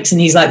brakes, and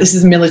he's like, "This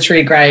is a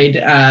military grade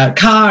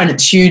car, and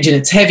it's huge and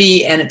it's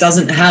heavy, and it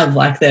doesn't have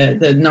like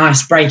the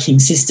nice braking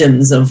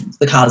systems of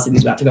the cars that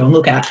he's about to go and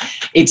look at.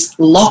 It's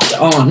locked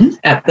on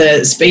at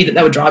the speed that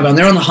they would drive on.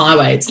 They're on the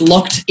highway. It's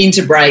locked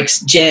into brakes,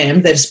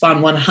 jammed. They've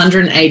spun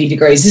 180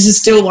 degrees. This is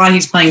still why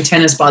he's playing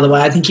tennis, by the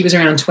way. I think he was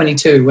around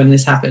 22 when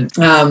this happened.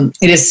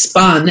 It is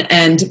spun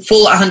and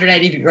full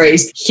 180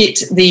 degrees, hit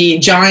the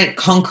giant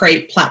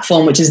concrete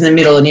platform which is in the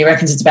middle, and he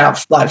reckons it's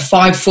about like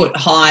 5 foot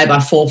high by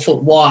 4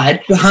 foot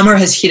wide. The Hummer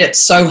has hit it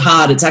so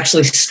hard it's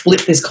actually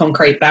split this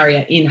concrete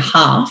barrier in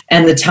half,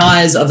 and the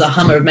tyres of the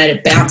Hummer have made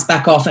it bounce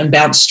back off and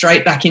bounce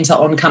straight back into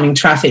oncoming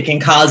traffic,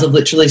 and cars have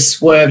literally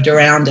swerved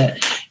around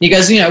it. He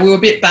goes, we were a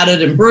bit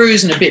battered and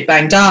bruised and a bit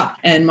banged up,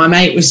 and my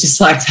mate was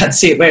just like,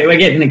 "That's it, we're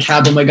getting in a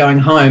cab and we're going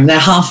home." They're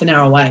half an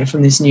hour away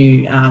from this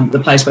new the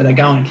place where they're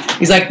going.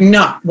 He's like,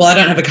 "No, well, I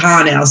don't have a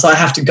car now, so I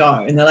have to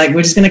go." And they're like,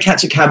 "We're just going to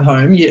catch a cab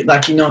home. You're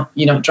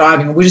not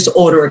driving. We'll just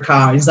order a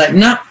car." He's like,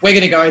 "No, we're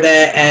going to go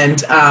there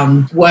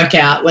and work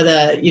out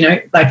whether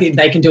if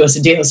they can do us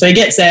a deal." So he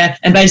gets there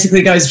and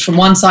basically goes from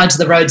one side to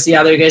the road to the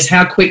other. He goes,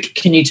 "How quick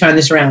can you turn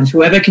this around?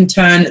 Whoever can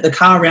turn the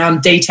car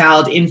around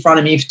detailed in front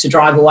of me to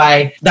drive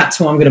away, that's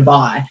who I'm going to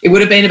buy." It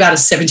would have been about a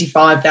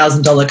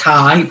 $75,000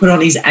 car. He put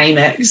on his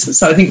Amex,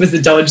 so I think it was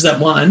the Dodge that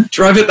won.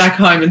 Drove it back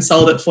home and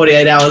sold it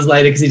 48 hours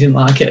later because he didn't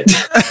like it.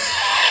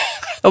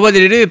 Oh, what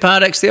did he do?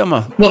 Part X the Hummer?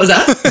 What was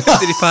that?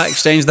 Did he part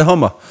exchange the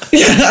Hummer?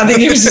 Yeah, I think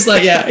he was just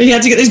like, he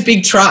had to get this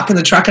big truck, and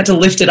the truck had to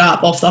lift it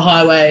up off the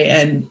highway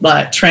and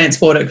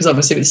transport it, because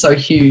obviously it was so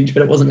huge,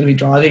 but it wasn't going to be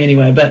driving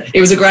anywhere. But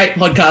it was a great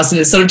podcast, and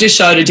it sort of just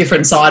showed a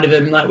different side of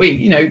him. Like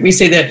we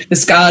see the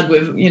Scard,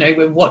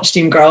 we've watched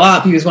him grow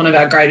up. He was one of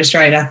our great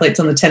Australian athletes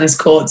on the tennis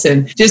courts,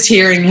 and just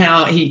hearing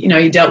how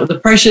he dealt with the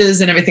pressures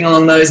and everything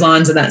along those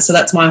lines and that. So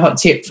that's my hot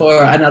tip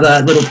for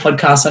another little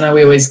podcast. I know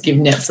we always give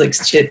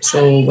Netflix tips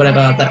or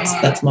whatever.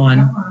 That's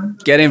mine.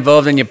 Get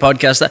involved in your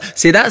podcast.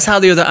 See, that's how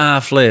the other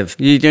half live.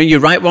 You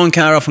write one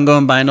car off and go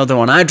and buy another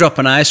one. I drop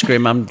an ice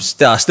cream, I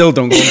still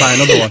don't go and buy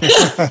another one.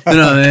 You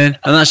know what I mean?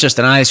 And that's just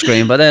an ice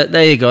cream. But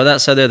there you go.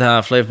 That's how the other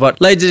half live. But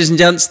ladies and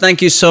gents,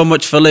 thank you so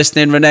much for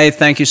listening. Renee,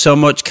 thank you so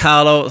much.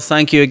 Carlo,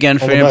 thank you again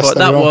for your input.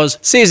 That was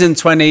season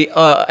 20,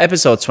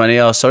 episode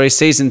 20,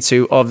 season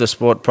 2 of the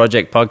Sport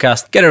Project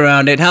podcast. Get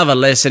around it, have a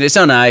listen. It's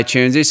on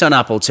iTunes, it's on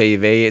Apple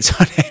TV, it's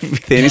on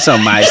everything. It's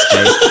on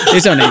MySpace,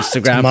 it's on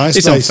Instagram,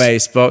 it's on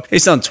Facebook,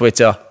 it's on Twitter.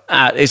 Twitter.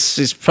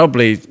 It's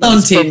probably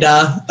on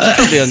Tinder.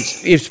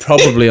 It's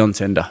probably on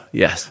Tinder.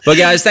 Yes. But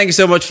guys, thank you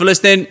so much for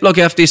listening. Look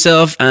after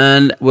yourself,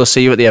 and we'll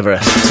see you at the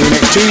Everest. See you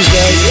next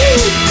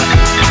Tuesday.